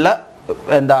ഇടയിലുള്ള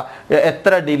എന്താ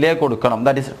എത്ര ഡിലേ കൊടുക്കണം,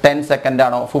 ദാറ്റ് ഈസ് 10 സെക്കൻഡ്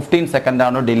ആണോ 15 സെക്കൻഡ്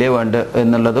ആണോ ഡിലേ വേണ്ടത്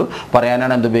എന്നുള്ളത്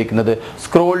പറയാനാണ് എന്ത് ഉപയോഗിക്കുന്നത്,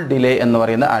 സ്ക്രോൾ ഡിലേ എന്ന്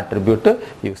പറയുന്ന ആട്രിബ്യൂട്ട്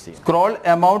യൂസ് ചെയ്യും. Scroll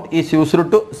amount is used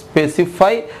to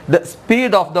specify the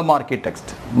speed of the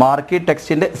marquee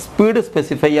ടെക്സ്റ്റിൻ്റെ speed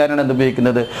specify ചെയ്യാനാണ് എന്ത്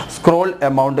ഉപയോഗിക്കുന്നത്, സ്ക്രോൾ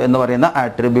എമൗണ്ട് എന്ന് പറയുന്ന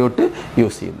ആട്രിബ്യൂട്ട്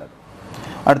യൂസ് ചെയ്യുന്നത്.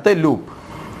 അടുത്ത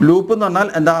ലൂപ്പ് എന്ന്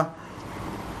പറഞ്ഞാൽ എന്താ,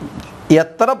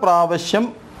 എത്ര പ്രാവശ്യം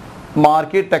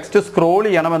മാർക്കി ടെക്സ്റ്റ് സ്ക്രോൾ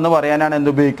ചെയ്യണമെന്ന് പറയാനാണ് എന്ത്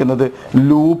ഉപയോഗിക്കുന്നത്,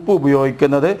 ലൂപ്പ്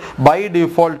ഉപയോഗിക്കുന്നത്. ബൈ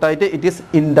ഡിഫോൾട്ടായിട്ട് ഇറ്റ് ഈസ്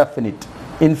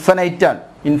ഇൻഫിനൈറ്റ് ആണ്.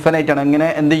 ഇങ്ങനെ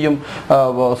എന്ത് ചെയ്യും,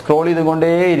 സ്ക്രോൾ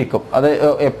ചെയ്തുകൊണ്ടേയിരിക്കും. അത്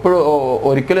എപ്പോഴും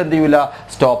ഒരിക്കലും എന്ത് ചെയ്യില്ല,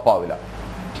 സ്റ്റോപ്പ് ആവില്ല.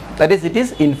 That is it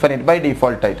is infinite by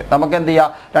ഡിഫോൾട്ടായിട്ട്. നമുക്ക് എന്ത്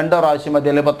ചെയ്യാം, 2 പ്രാവശ്യം മതി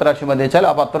അല്ലെങ്കിൽ 10 പ്രാവശ്യം മതി വെച്ചാൽ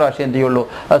ആ 10 പ്രാവശ്യം എന്ത് ചെയ്യുള്ളൂ,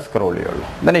 അത് സ്ക്രോൾ ചെയ്യുള്ളൂ.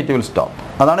 Then it will stop.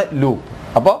 അതാണ് ലൂപ്പ്.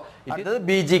 അപ്പോൾ ഇത്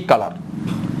BG കളർ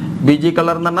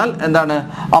എന്ന് പറഞ്ഞാൽ എന്താണ്,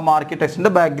 ആ മാർക്കി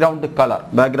ടെക്സ്റ്റിൻ്റെ ബാക്ക്ഗ്രൗണ്ട് കളർ.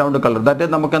 ദാറ്റ്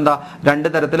നമുക്ക് എന്താ 2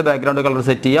 തരത്തിൽ ബാക്ക്ഗ്രൗണ്ട് കളർ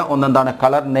സെറ്റ് ചെയ്യുക. ഒന്നെന്താണ്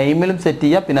കളർ നെയിമിലും സെറ്റ്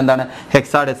ചെയ്യുക, പിന്നെ എന്താണ്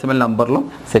ഹെക്സാഡെസിമൽ നമ്പറിലും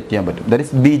സെറ്റ് ചെയ്യാൻ പറ്റും. That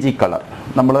is BG colour.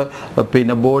 നമ്മൾ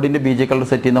പിന്നെ ബോർഡിൻ്റെ BG കളർ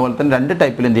സെറ്റ് ചെയ്യുന്ന പോലെ തന്നെ 2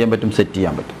 ടൈപ്പിൽ എന്ത് ചെയ്യാൻ പറ്റും, സെറ്റ്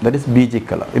ചെയ്യാൻ പറ്റും. That is BG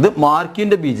colour. ഇത്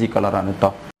മാർക്കിൻ്റെ BG കളറാണ്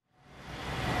കേട്ടോ.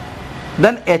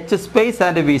 Then H space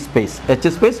and V space. H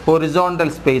space horizontal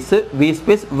space, V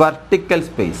space vertical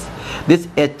space. This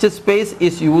H space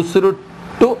is used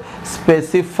to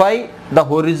specify the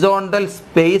horizontal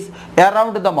space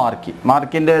around the marquee.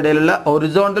 മാർക്കിൻ്റെ ഇടയിലുള്ള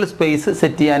horizontal space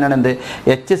set ചെയ്യാനാണ് എന്ത്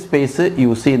H space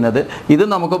use ചെയ്യുന്നത്. ഇത്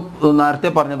നമുക്ക്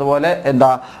നേരത്തെ പറഞ്ഞതുപോലെ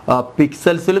എന്താ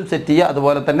പിക്സൽസിലും സെറ്റ് ചെയ്യുക,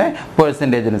 അതുപോലെ തന്നെ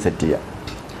പെർസെൻറ്റേജിലും സെറ്റ് ചെയ്യുക.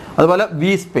 അതുപോലെ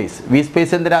വി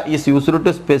സ്പേസ് എന്തിനാ is used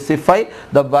to specify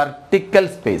the vertical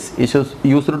space,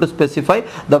 used to specify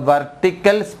the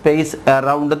vertical space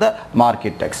around the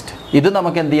market text. ഇത്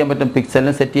നമുക്ക് എന്ത് ചെയ്യാൻ പറ്റും,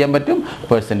 പിക്സലിന് സെറ്റ് ചെയ്യാൻ പറ്റും,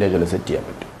 പെർസെൻറ്റേജിൽ സെറ്റ് ചെയ്യാൻ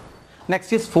പറ്റും.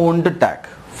 Next is font tag.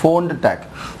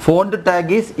 Font tag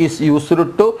is used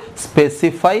to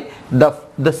specify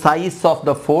the size of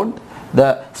the font, the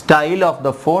style of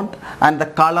the font and the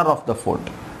color of the font.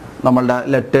 നമ്മളുടെ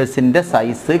ലെറ്റേഴ്സിൻ്റെ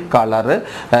സൈസ്, കളറ്,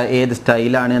 ഏത്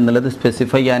സ്റ്റൈലാണ് എന്നുള്ളത്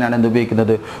സ്പെസിഫൈ ചെയ്യാനാണ് എന്ത്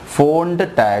ഉപയോഗിക്കുന്നത്, ഫോണ്ട്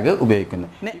ടാഗ്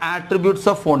ഉപയോഗിക്കുന്നത്. പിന്നെ attributes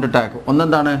of font tag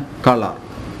ഒന്നെന്താണ്, colour,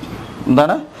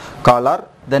 എന്താണ് കളർ,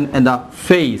 ദെൻ എന്താ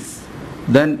ഫേസ്,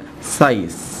 ദെൻ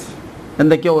സൈസ്,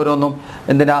 എന്തൊക്കെയാണ് ഓരോന്നും.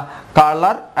 എന്തിനാ,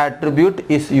 colour attribute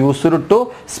is used to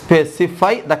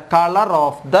specify the colour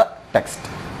of the text.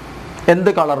 എന്ത്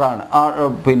കളറാണ്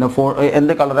പിന്നെ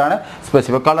എന്ത് കളറാണ്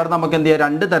സ്പെസിഫൈ. കളർ നമുക്ക് എന്ത് ചെയ്യാം,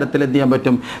 രണ്ട് തരത്തിൽ എന്ത് ചെയ്യാൻ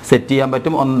പറ്റും, സെറ്റ് ചെയ്യാൻ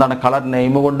പറ്റും. ഒന്നാണ് കളർ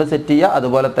നെയിം കൊണ്ട് സെറ്റ് ചെയ്യുക,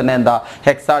 അതുപോലെ തന്നെ എന്താ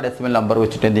ഹെക്സാഡെസിമൽ നമ്പർ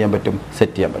വെച്ചിട്ട് എന്ത് ചെയ്യാൻ പറ്റും,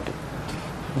 സെറ്റ് ചെയ്യാൻ പറ്റും.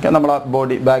 ഓക്കെ, നമ്മൾ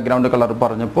ബോഡി ബാക്ക്ഗ്രൗണ്ട് കളർ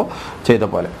പറഞ്ഞപ്പോൾ ചെയ്ത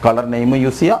പോലെ കളർ നെയിം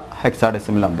യൂസ് ചെയ്യുക,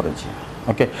 ഹെക്സാഡെസിമൽ നമ്പർ ചെയ്യുക.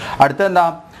 ഓക്കെ, അടുത്ത എന്താ,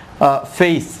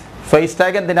 ഫേസ്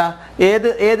ടാഗ് എന്തിനാ,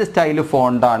 ഏത് സ്റ്റൈല്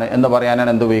ഫോണ്ടാണ് എന്ന് പറയാനാണ്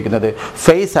എന്ത് ഉപയോഗിക്കുന്നത്,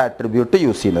 ഫേസ് ആട്രിബ്യൂട്ട്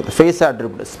യൂസ് ചെയ്യുന്നത്. Face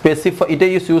attribute specify, it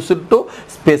is used to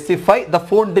specify the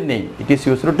font name, it is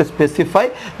used to specify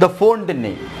the font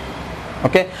name.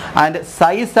 Okay, and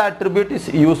size attribute is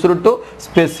used to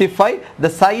specify the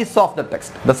size of the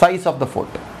text, the size of the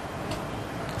font.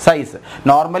 Size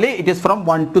normally it is from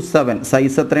 1 to 7.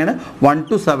 Size എത്രയാണ്, 1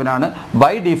 to 7 ആണ്.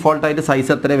 By default ആയിട്ട്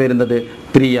size എത്ര വരുന്നത്,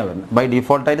 3 ആണ്. By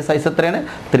default ആയിട്ട് size എത്രയാണ്,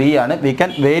 3 ആണ്. We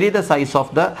can vary the size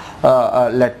of the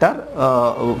letter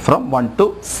from 1 to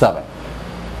 7.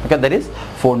 Okay, that is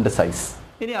font size.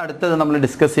 ഇനി അടുത്തത് നമ്മൾ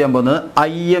ഡിസ്കസ് ചെയ്യാൻ പോകുന്നത്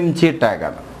IMG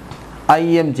ടാഗാണ്.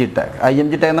 IMG ടാഗ്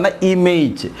എന്ന് പറഞ്ഞാൽ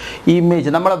ഇമേജ്.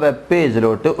 നമ്മുടെ വെബ്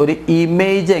പേജിലോട്ട് ഒരു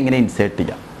ഇമേജ് എങ്ങനെ ഇൻസേർട്ട്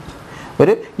ചെയ്യാം,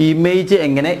 ഒരു ഇമേജ്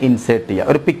എങ്ങനെ ഇൻസേർട്ട് ചെയ്യുക,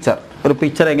 ഒരു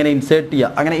പിക്ചർ എങ്ങനെ ഇൻസേർട്ട്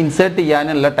ചെയ്യുക, അങ്ങനെ ഇൻസേർട്ട്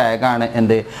ചെയ്യാനുള്ള ടാഗാണ്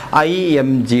എന്ത്,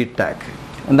 IMG ടാഗ്.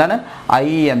 എന്താണ്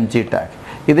IMG ടാഗ്?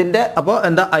 ഇതിൻ്റെ അപ്പോൾ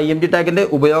എന്താ IMG ടാഗിൻ്റെ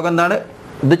ഉപയോഗം എന്താണ്,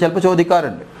 ഇത് ചിലപ്പോൾ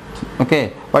ചോദിക്കാറുണ്ട്. Okay,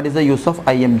 what is the use of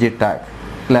IMG tag,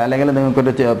 അല്ല, അല്ലെങ്കിൽ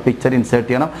നിങ്ങൾക്കൊരു പിക്ചർ ഇൻസേർട്ട്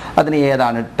ചെയ്യണം, അതിന്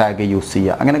ഏതാണ് ടാഗ് യൂസ്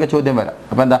ചെയ്യുക, അങ്ങനെയൊക്കെ ചോദ്യം വരാം.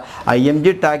 അപ്പോൾ എന്താ, IMG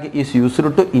tag is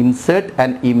used to insert an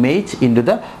image in to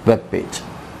the web page.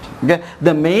 Okay,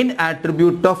 the main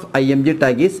attribute of IMG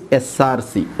tag is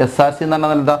SRC. SRC എന്ന്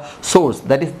പറഞ്ഞാൽ എന്താ, source,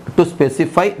 that is to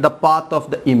specify the path of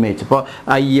the image. ഇപ്പോൾ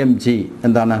IMG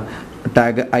എന്താണ്,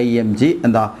 tag IMG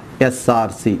എന്താ,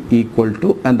 SRC equal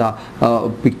to എന്താ,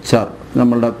 picture,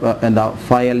 നമ്മളുടെ എന്താ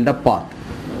ഫയലിൻ്റെ path,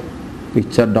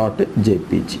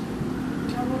 picture.jpg.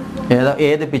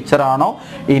 ഏത് പിക്ചറാണോ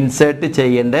ഇൻസേർട്ട്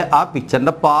ചെയ്യേണ്ടത് ആ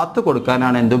പിക്ചറിൻ്റെ പാത്ത്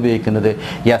കൊടുക്കാനാണ് എന്ത് ഉപയോഗിക്കുന്നത്,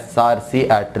 SRC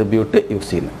ആട്രിബ്യൂട്ട് യൂസ്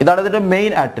ചെയ്യുന്നത്. ഇതാണ് ഇതിൻ്റെ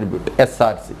മെയിൻ ആട്രിബ്യൂട്ട്,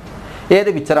 SRC. ഏത്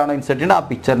പിക്ചറാണോ ഇൻസേർട്ട് ചെയ്യേണ്ടത് ആ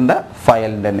പിക്ചറിൻ്റെ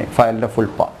ഫയലിൻ്റെ ഫുൾ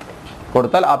പാത്ത്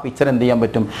കൊടുത്താൽ ആ പിക്ചർ എന്ത് ചെയ്യാൻ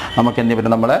പറ്റും, നമുക്ക് എന്ത് ചെയ്യാൻ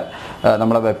പറ്റും,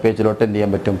 നമ്മളെ വെബ് പേജിലോട്ട് എന്ത്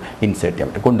ചെയ്യാൻ പറ്റും, ഇൻസേർട്ട് ചെയ്യാൻ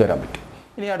പറ്റും, കൊണ്ടുവരാൻ പറ്റും.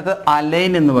 ഇനി അടുത്ത്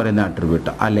അലൈൻ എന്ന് പറയുന്ന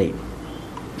ആട്രിബ്യൂട്ട്.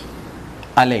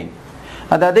 അലൈൻ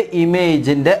അതായത്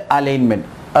ഇമേജിൻ്റെ അലൈൻമെൻറ്റ്,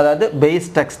 അതായത് ബേസ്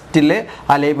ടെക്സ്റ്റിലെ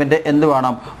അലൈൻമെൻറ്റ് എന്ത്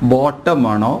വേണം, ബോട്ടം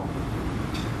വേണോ,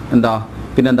 എന്താ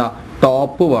പിന്നെന്താ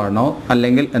ടോപ്പ് വേണോ,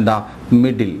 അല്ലെങ്കിൽ എന്താ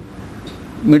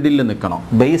മിഡിൽ നിൽക്കണോ.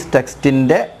 ബേസ്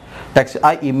ടെക്സ്റ്റ്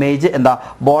ആ ഇമേജ് എന്താ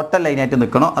ബോട്ടം ലൈനായിട്ട്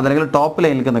നിൽക്കണോ, അതല്ലെങ്കിൽ ടോപ്പ്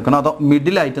ലൈനിലേക്ക് നിൽക്കണോ, അതോ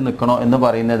മിഡിലായിട്ട് നിൽക്കണോ എന്ന്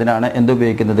പറയുന്നതിനാണ് എന്ത്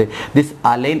ഉപയോഗിക്കുന്നത്, ദിസ്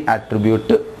അലൈൻ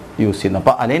ആട്രിബ്യൂട്ട് യൂസ് ചെയ്യുന്നത്.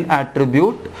 അപ്പോൾ align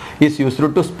attribute is used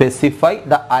to specify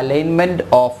the alignment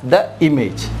of the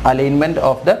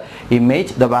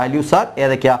image. The values R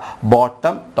ഏതൊക്കെയാ,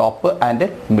 ബോട്ടം, ടോപ്പ് ആൻഡ്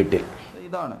മിഡിൽ.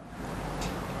 ഇതാണ്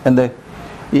എന്ത്,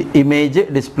 ഇമേജ്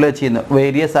ഡിസ്പ്ലേ ചെയ്യുന്ന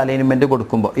വേരിയസ് അലൈൻമെൻറ്റ്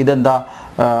കൊടുക്കുമ്പോൾ ഇതെന്താ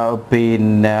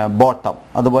പിന്നെ ബോട്ടം,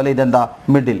 അതുപോലെ ഇതെന്താ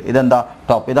മിഡിൽ, ഇതെന്താ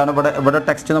ടോപ്പ്. ഇതാണ് ഇവിടെ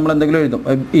ടെക്സ്റ്റ് നമ്മൾ എന്തെങ്കിലും എഴുതും,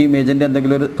 ഈ ഇമേജിൻ്റെ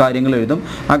എന്തെങ്കിലും ഒരു കാര്യങ്ങൾ എഴുതും,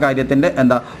 ആ കാര്യത്തിൻ്റെ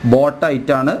എന്താ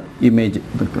ബോട്ടായിട്ടാണ് ഇമേജ്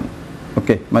നിൽക്കുന്നത്.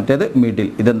 ഓക്കെ, മറ്റേത് മിഡിൽ,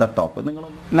 ഇതെന്താ ടോപ്പ്. നിങ്ങൾ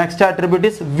next attribute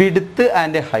is width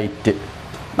and height.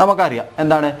 നമുക്കറിയാം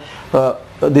എന്താണ്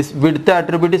this width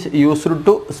attribute is used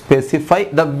to specify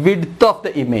the width of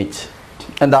the image.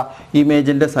 എന്താ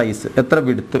ഇമേജിൻ്റെ സൈസ്, എത്ര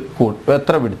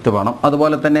വിഡ്ത്ത് വേണം,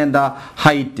 അതുപോലെ തന്നെ എന്താ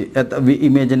ഹൈറ്റ്,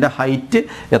 ഇമേജിൻ്റെ ഹൈറ്റ്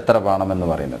എത്ര വേണം എന്ന്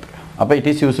പറയുന്നത്. അപ്പോൾ it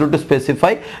is used to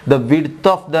specify the width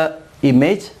of the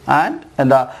image and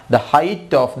എന്താ the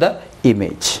height of the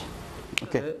image.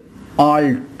 Okay,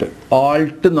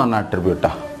 Alt എന്ന് പറഞ്ഞ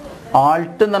ആട്രിബ്യൂട്ടാണ്.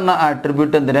 ആൾട്ട് എന്ന് പറഞ്ഞ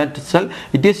ആട്രിബ്യൂട്ട് എന്തിനാണെന്ന് വെച്ചാൽ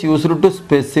it is used to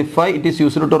specify, it is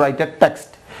used to write a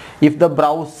text if the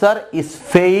browser is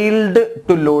failed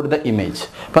to load the image.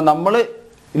 ഇപ്പം നമ്മൾ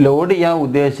load ചെയ്യാൻ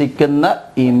ഉദ്ദേശിക്കുന്ന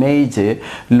ഇമേജ്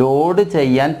ലോഡ്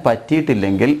ചെയ്യാൻ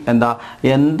പറ്റിയിട്ടില്ലെങ്കിൽ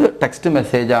എന്ത് ടെക്സ്റ്റ്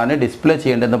മെസ്സേജാണ് ഡിസ്പ്ലേ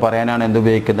ചെയ്യേണ്ടതെന്ന് പറയാനാണ് എന്ത്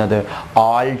ഉപയോഗിക്കുന്നത്,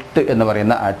 ആൾട്ട് എന്ന്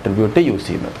പറയുന്ന ആട്രിബ്യൂട്ട് യൂസ്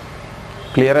ചെയ്യുന്നത്.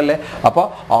 ക്ലിയർ അല്ലേ? അപ്പോൾ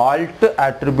Alt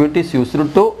attribute is used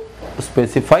to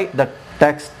specify the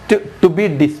text to B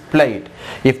displayed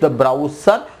if the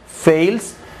browser fails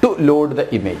to load the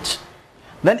image.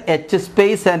 Then H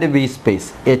space and V space.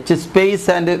 H space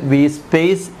and V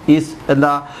space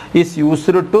is used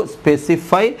to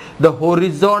specify the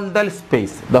horizontal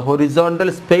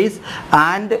space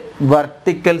and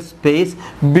vertical space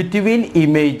between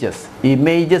images.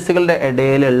 ഇമേജസുകളുടെ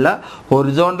ഇടയിലുള്ള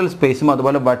horizontal സ്പേസും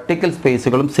അതുപോലെ vertical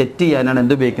സ്പേസുകളും set ചെയ്യാനാണ്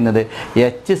എന്ത് ഉപയോഗിക്കുന്നത്,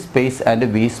 H space and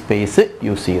we space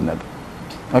use ചെയ്യുന്നത്.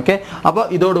 Okay, അപ്പോൾ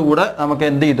ഇതോടുകൂടെ നമുക്ക്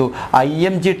എന്ത് ചെയ്തു,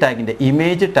 IMG ടാഗിൻ്റെ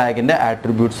ഇമേജ് ടാഗിൻ്റെ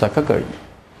ആട്രിബ്യൂട്ട്സ് ഒക്കെ കഴിഞ്ഞു.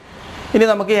 ഇനി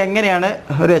നമുക്ക് എങ്ങനെയാണ്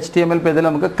ഒരു HTML പേജിൽ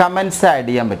നമുക്ക് കമൻറ്റ്സ് ആഡ്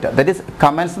ചെയ്യാൻ പറ്റുക. ദറ്റ് ഈസ്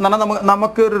കമൻറ്റ്സ് എന്ന് പറഞ്ഞാൽ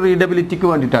നമുക്ക് ഒരു റീഡബിലിറ്റിക്ക്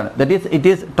വേണ്ടിയിട്ടാണ്. That is it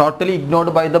is totally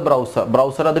ignored by the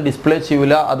browser അത് ഡിസ്പ്ലേ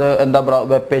ചെയ്യൂല, അത്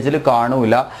വെബ് പേജിൽ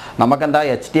കാണൂല. നമുക്കെന്താ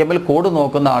HTML കോഡ്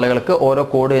നോക്കുന്ന ആളുകൾക്ക് ഓരോ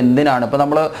കോഡ് എന്തിനാണ്, ഇപ്പോൾ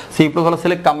നമ്മൾ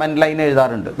C++ൽ കമൻറ്റ് ലൈൻ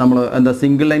എഴുതാറുണ്ട്. നമ്മൾ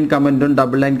സിംഗിൾ ലൈൻ കമൻറ്റും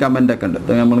ഡബിൾ ലൈൻ കമൻ്റ് ഒക്കെ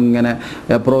ഉണ്ട്. നമ്മളിങ്ങനെ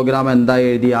പ്രോഗ്രാം എന്താ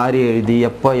എഴുതി, ആര് എഴുതി,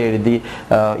 എപ്പോൾ എഴുതി,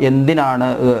 എന്തിനാണ്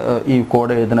ഈ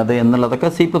കോഡ് എഴുതുന്നത്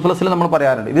എന്നുള്ളതൊക്കെ C++ൽ നമ്മൾ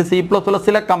പറയാറുണ്ട്. ഇത് C++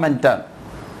 ലെ കമൻറ്റാണ്.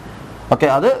 ഓക്കെ,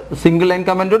 അത് single line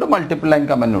കമൻറ്റുണ്ട്, multiple line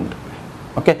കമൻറ്റുണ്ട്.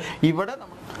 Okay, ഇവിടെ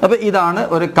അപ്പോൾ ഇതാണ്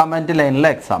ഒരു കമൻറ്റ് ലൈനിലെ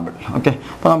എക്സാമ്പിൾ. ഓക്കെ,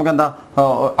 അപ്പോൾ നമുക്ക് എന്താ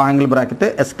ആംഗിൾ ബ്രാക്കറ്റ്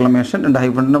എക്സ്ക്ലമേഷൻ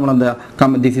ഹൈഫൺ നമ്മളെന്താ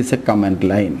this is A comment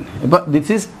line. ഇപ്പോൾ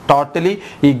this is totally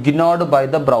ignored by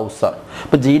the browser.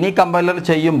 ഇപ്പോൾ ജീനി കമ്പൈലർ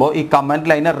ചെയ്യുമ്പോൾ ഈ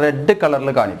കമൻറ്റ് ലൈനെ റെഡ്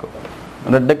കളറിൽ കാണിക്കും.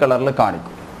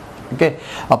 ഓക്കെ,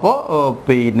 അപ്പോൾ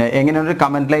പിന്നെ എങ്ങനെയാണ് ഒരു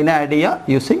കമൻറ്റ് ലൈൻ ആഡ്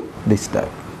ചെയ്യുക, using this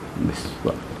tag, this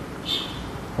one.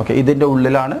 Okay, ഇതിൻ്റെ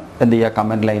ഉള്ളിലാണ് എന്ത് ചെയ്യുക,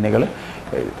 കമൻറ്റ് ലൈനുകൾ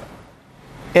എഴുതുക.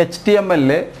 HTML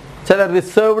ചില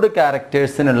റിസർവ്ഡ്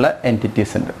ക്യാരക്ടേഴ്സിനുള്ള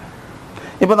എൻറ്റിറ്റീസ് ഉണ്ട്.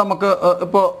 ഇപ്പോൾ നമുക്ക്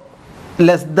ഇപ്പോൾ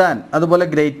ലെസ് ദാൻ അതുപോലെ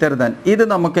ഗ്രേറ്റർ ദാൻ ഇത്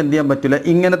നമുക്ക് എന്ത് ചെയ്യാൻ പറ്റില്ല,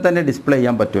 ഇങ്ങനെ തന്നെ ഡിസ്പ്ലേ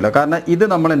ചെയ്യാൻ പറ്റില്ല. കാരണം ഇത്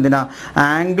നമ്മൾ എന്തിനാ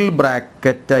ആംഗിൾ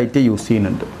ബ്രാക്കറ്റായിട്ട് യൂസ്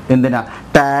ചെയ്യുന്നുണ്ട്, എന്തിനാ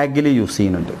ടാഗിൽ യൂസ്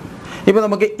ചെയ്യുന്നുണ്ട്. ഇപ്പോൾ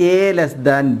നമുക്ക് A ലെസ്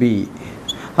ദാൻ B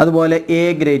അതുപോലെ A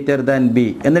ഗ്രേറ്റർ ദാൻ B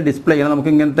എന്ന് ഡിസ്പ്ലേ ചെയ്യണം. നമുക്ക്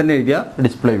ഇങ്ങനെ തന്നെ എഴുതിയാൽ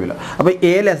ഡിസ്പ്ലേ ചെയ്യില്ല. അപ്പോൾ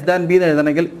A ലെസ് ദാൻ B എന്ന്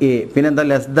എഴുതണമെങ്കിൽ A, പിന്നെ എന്താ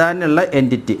ലെസ് ദാൻ ഉള്ള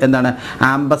എൻറ്റിറ്റി എന്താണ്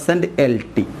ആംബസൻഡ്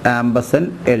LT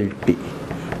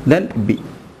ദെൻ B.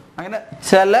 അങ്ങനെ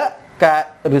ചില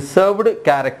റിസർവ്ഡ്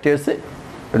ക്യാരക്ടേഴ്സ്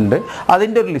ഉണ്ട്.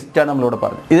 അതിൻ്റെ ഒരു ലിസ്റ്റാണ് നമ്മളിവിടെ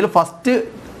പറഞ്ഞത്. ഇതിൽ ഫസ്റ്റ്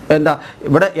എന്താ,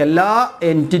 ഇവിടെ എല്ലാ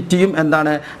എൻറ്റിറ്റിയും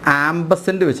എന്താണ്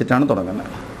ആംബസൻഡ് വെച്ചിട്ടാണ്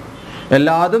തുടങ്ങുന്നത്.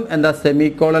 എല്ലാതും എന്താ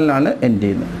സെമിക്കോളനിലാണ് എൻഡ്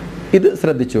ചെയ്യുന്നത്. ഇത്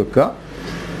ശ്രദ്ധിച്ചു വെക്കുക.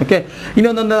 ഓക്കെ, ഇനി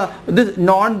ഒന്നെന്താ, ഇത്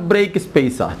നോൺ ബ്രേക്കിംഗ്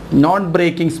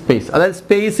സ്പേസ്, അതായത്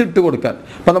സ്പേസ് ഇട്ട് കൊടുക്കാൻ.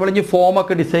 ഇപ്പോൾ നമ്മളിനി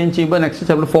ഫോമൊക്കെ ഡിസൈൻ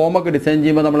ചെയ്യുമ്പോൾ ഫോമൊക്കെ ഡിസൈൻ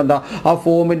ചെയ്യുമ്പോൾ നമ്മളെന്താ ആ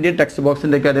ഫോമിൻ്റെയും ടെക്സ്റ്റ്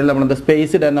ബോക്സിൻ്റെ ഒക്കെ ഇടയിൽ നമ്മളെന്താ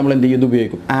സ്പേസ് ഇടാൻ നമ്മൾ എന്ത് ചെയ്ത്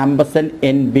ഉപയോഗിക്കും,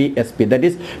 AMBSP, that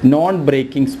is known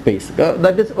breaking space.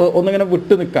 That is ഒന്നിങ്ങനെ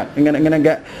വിട്ട് നിൽക്കാൻ,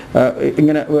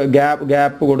 ഇങ്ങനെ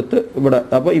ഗ്യാപ്പ് കൊടുത്ത് ഇവിടെ.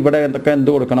 അപ്പോൾ ഇവിടെ എന്തൊക്കെ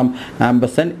എന്ത് കൊടുക്കണം,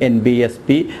 AMBSP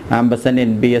എന്ന്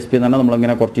പറഞ്ഞാൽ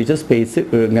നമ്മളിങ്ങനെ കുറച്ച് സ്പേസ്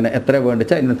ഇങ്ങനെ എത്ര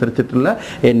വേണ്ടിച്ചാൽ അതിനനുസരിച്ചിട്ടുള്ള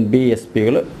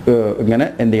NBSPകൾ ഇങ്ങനെ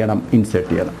എന്ത് ചെയ്യണം, ഇൻസേർട്ട്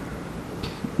ചെയ്യണം.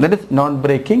 That is known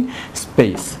breaking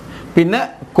space. പിന്നെ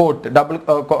കോട്ട്, ഡബിൾ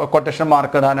കൊട്ടേഷൻ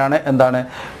മാർക്ക് ഇടാനാണ് എന്താണ്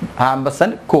ആംബസൻ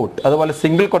കോട്ട്. അതുപോലെ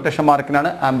സിംഗിൾ കൊട്ടേഷൻ മാർക്കിനാണ്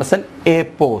ആംബസൻ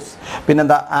APOS.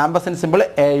 പിന്നെന്താ ആംബസൻ സിമ്പിൾ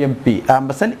AMP.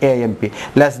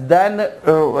 ലെസ് ദാൻ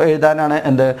എഴുതാനാണ്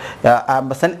എന്ത്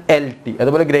ആംബസൻ LT.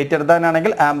 അതുപോലെ ഗ്രേറ്റർ ദാൻ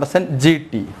ആണെങ്കിൽ ആംബസൻ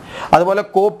GT. അതുപോലെ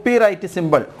കോപ്പിറൈറ്റ്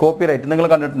സിമ്പിൾ, നിങ്ങൾ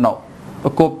കണ്ടിട്ടുണ്ടാവും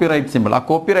കോപ്പിറൈറ്റ് സിമ്പിൾ. ആ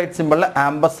കോപ്പിറൈറ്റ് സിമ്പിളിൽ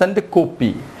ആംബസൻഡ് കോപ്പി.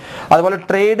 അതുപോലെ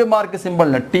ട്രേഡ് മാർക്ക്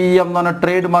സിമ്പിളിന് TM എന്ന് പറഞ്ഞാൽ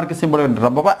ട്രേഡ് മാർക്ക് സിമ്പിൾ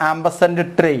കണ്ടിട്ടുണ്ട്. അപ്പോൾ ആംബസൻഡ്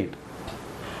ട്രേഡ്.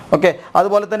 ഓക്കെ,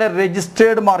 അതുപോലെ തന്നെ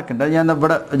രജിസ്റ്റേർഡ് മാർക്ക് ഉണ്ട്. ഞാൻ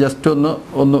ഇവിടെ ജസ്റ്റ്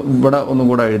ഇവിടെ ഒന്നും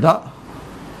കൂടെ എഴുതാം.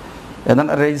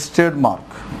 എന്താണ് രജിസ്റ്റേർഡ്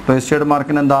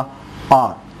മാർക്കിന് എന്താ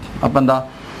R. അപ്പോൾ എന്താ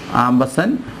ആംബസൻ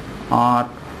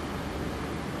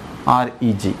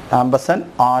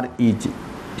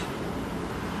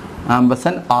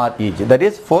REG, that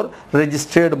is for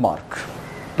registered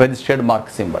mark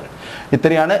symbol.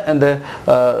 ഇത്രയാണ് എന്ത്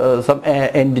some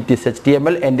entities,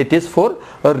 HTML entities for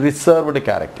reserved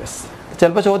characters.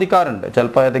 ചിലപ്പോൾ ചോദിക്കാറുണ്ട്,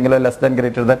 ചിലപ്പോൾ ഏതെങ്കിലും ലെസ് ദാൻ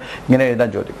ഗ്രേറ്റർ ദാൻ ഇങ്ങനെ എഴുതാൻ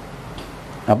ചോദിക്കും.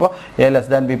 അപ്പോൾ A ലെസ്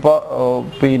ദാൻ B, ഇപ്പോൾ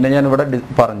പിന്നെ ഞാൻ ഇവിടെ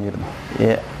പറഞ്ഞിരുന്നു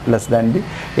A less than B,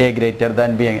 A greater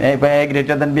than B. ഇപ്പോൾ A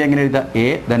ഗ്രേറ്റർ ദാൻ B എങ്ങനെ എഴുതാം, A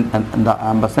ദെൻ എന്താ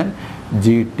ആംബസൻ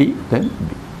GT ദെൻ B.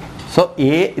 സോ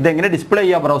ഇതെങ്ങനെ ഡിസ്പ്ലേ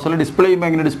ചെയ്യുക, ബ്രൗസറിൽ ഡിസ്പ്ലേ ചെയ്യുമ്പോൾ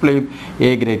എങ്ങനെ ഡിസ്പ്ലേ ചെയ്യും, A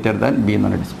ഗ്രേറ്റർ ദാൻ B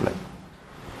എന്നാണ് ഡിസ്പ്ലേ.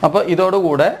 അപ്പോൾ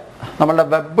ഇതോടുകൂടെ നമ്മളുടെ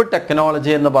വെബ്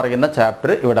ടെക്നോളജി എന്ന് പറയുന്ന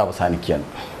ചാപ്റ്റർ ഇവിടെ അവസാനിക്കുകയാണ്.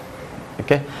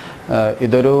 ഓക്കെ,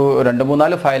 ഇതൊരു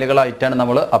 2-3-4 ഫയലുകളായിട്ടാണ്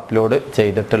നമ്മൾ അപ്ലോഡ്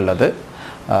ചെയ്തിട്ടുള്ളത്.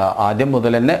 ആദ്യം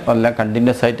മുതൽ തന്നെ എല്ലാം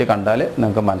കണ്ടിന്യൂസ് ആയിട്ട് കണ്ടാൽ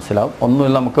നിങ്ങൾക്ക് മനസ്സിലാവും.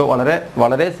 ഒന്നുമില്ല, നമുക്ക് വളരെ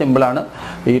വളരെ സിമ്പിളാണ്.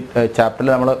 ഈ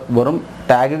ചാപ്റ്ററിൽ നമ്മൾ വെറും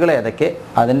ടാഗുകൾ ഏതൊക്കെ,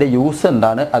 അതിൻ്റെ യൂസ്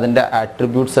എന്താണ്, അതിൻ്റെ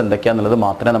ആട്രിബ്യൂട്ട്സ് എന്തൊക്കെയാണെന്നുള്ളത്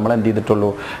മാത്രമേ നമ്മൾ എന്ത് ചെയ്തിട്ടുള്ളൂ,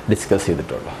 ഡിസ്കസ്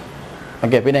ചെയ്തിട്ടുള്ളൂ.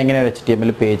 ഓക്കെ, പിന്നെ എങ്ങനെയാണ്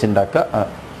HTML പേജ് ഉണ്ടാക്കുക,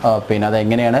 പിന്നെ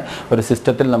അതെങ്ങനെയാണ് ഒരു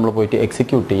സിസ്റ്റത്തിൽ നമ്മൾ പോയിട്ട്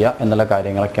എക്സിക്യൂട്ട് ചെയ്യുക എന്നുള്ള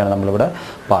കാര്യങ്ങളൊക്കെയാണ് നമ്മളിവിടെ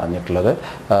പറഞ്ഞിട്ടുള്ളത്.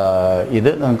 ഇത്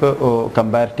നിങ്ങൾക്ക്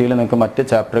കമ്പാരിറ്റീവ്ലി നിങ്ങൾക്ക് മറ്റ്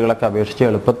ചാപ്റ്ററുകളൊക്കെ അപേക്ഷിച്ച്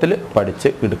എളുപ്പത്തിൽ പഠിച്ച്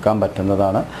എടുക്കാൻ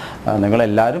പറ്റുന്നതാണ്.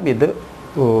 നിങ്ങളെല്ലാവരും ഇത്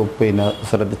പിന്നെ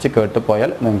ശ്രദ്ധിച്ച് കേട്ട്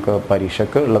പോയാൽ നിങ്ങൾക്ക്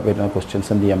പരീക്ഷയ്ക്ക് ഉള്ള വരുന്ന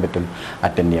ക്വസ്റ്റ്യൻസ് എന്ത് ചെയ്യാൻ പറ്റും,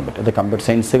 അറ്റൻഡ് ചെയ്യാൻ പറ്റും. ഇത് കമ്പ്യൂട്ടർ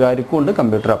സയൻസുകാർക്കും ഉണ്ട്,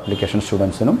 കമ്പ്യൂട്ടർ ആപ്ലിക്കേഷൻ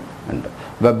സ്റ്റുഡൻസിനും ഉണ്ട്.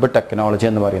 വെബ് ടെക്നോളജി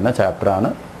എന്ന് പറയുന്ന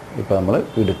ചാപ്റ്ററാണ് ഇപ്പോൾ നമ്മൾ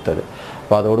എടുത്തത്.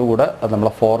 അപ്പോൾ അതോടുകൂടെ അത്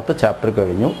നമ്മളെ 4th ചാപ്റ്റർ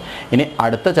കഴിഞ്ഞു. ഇനി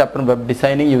അടുത്ത chapter web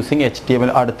designing using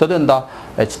HTML. അടുത്തത് എന്താ,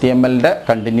 HTMLൻ്റെ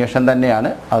കണ്ടിന്യൂഷൻ തന്നെയാണ്.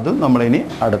 അതും നമ്മളിനി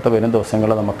അടുത്ത വരും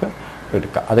ദിവസങ്ങളിൽ നമുക്ക്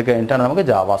എടുക്കാം. അത് കഴിഞ്ഞിട്ടാണ് നമുക്ക്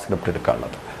ജാവാസ്ക്രിപ്റ്റ്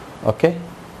എടുക്കാനുള്ളത്. Okay,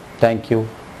 thank you.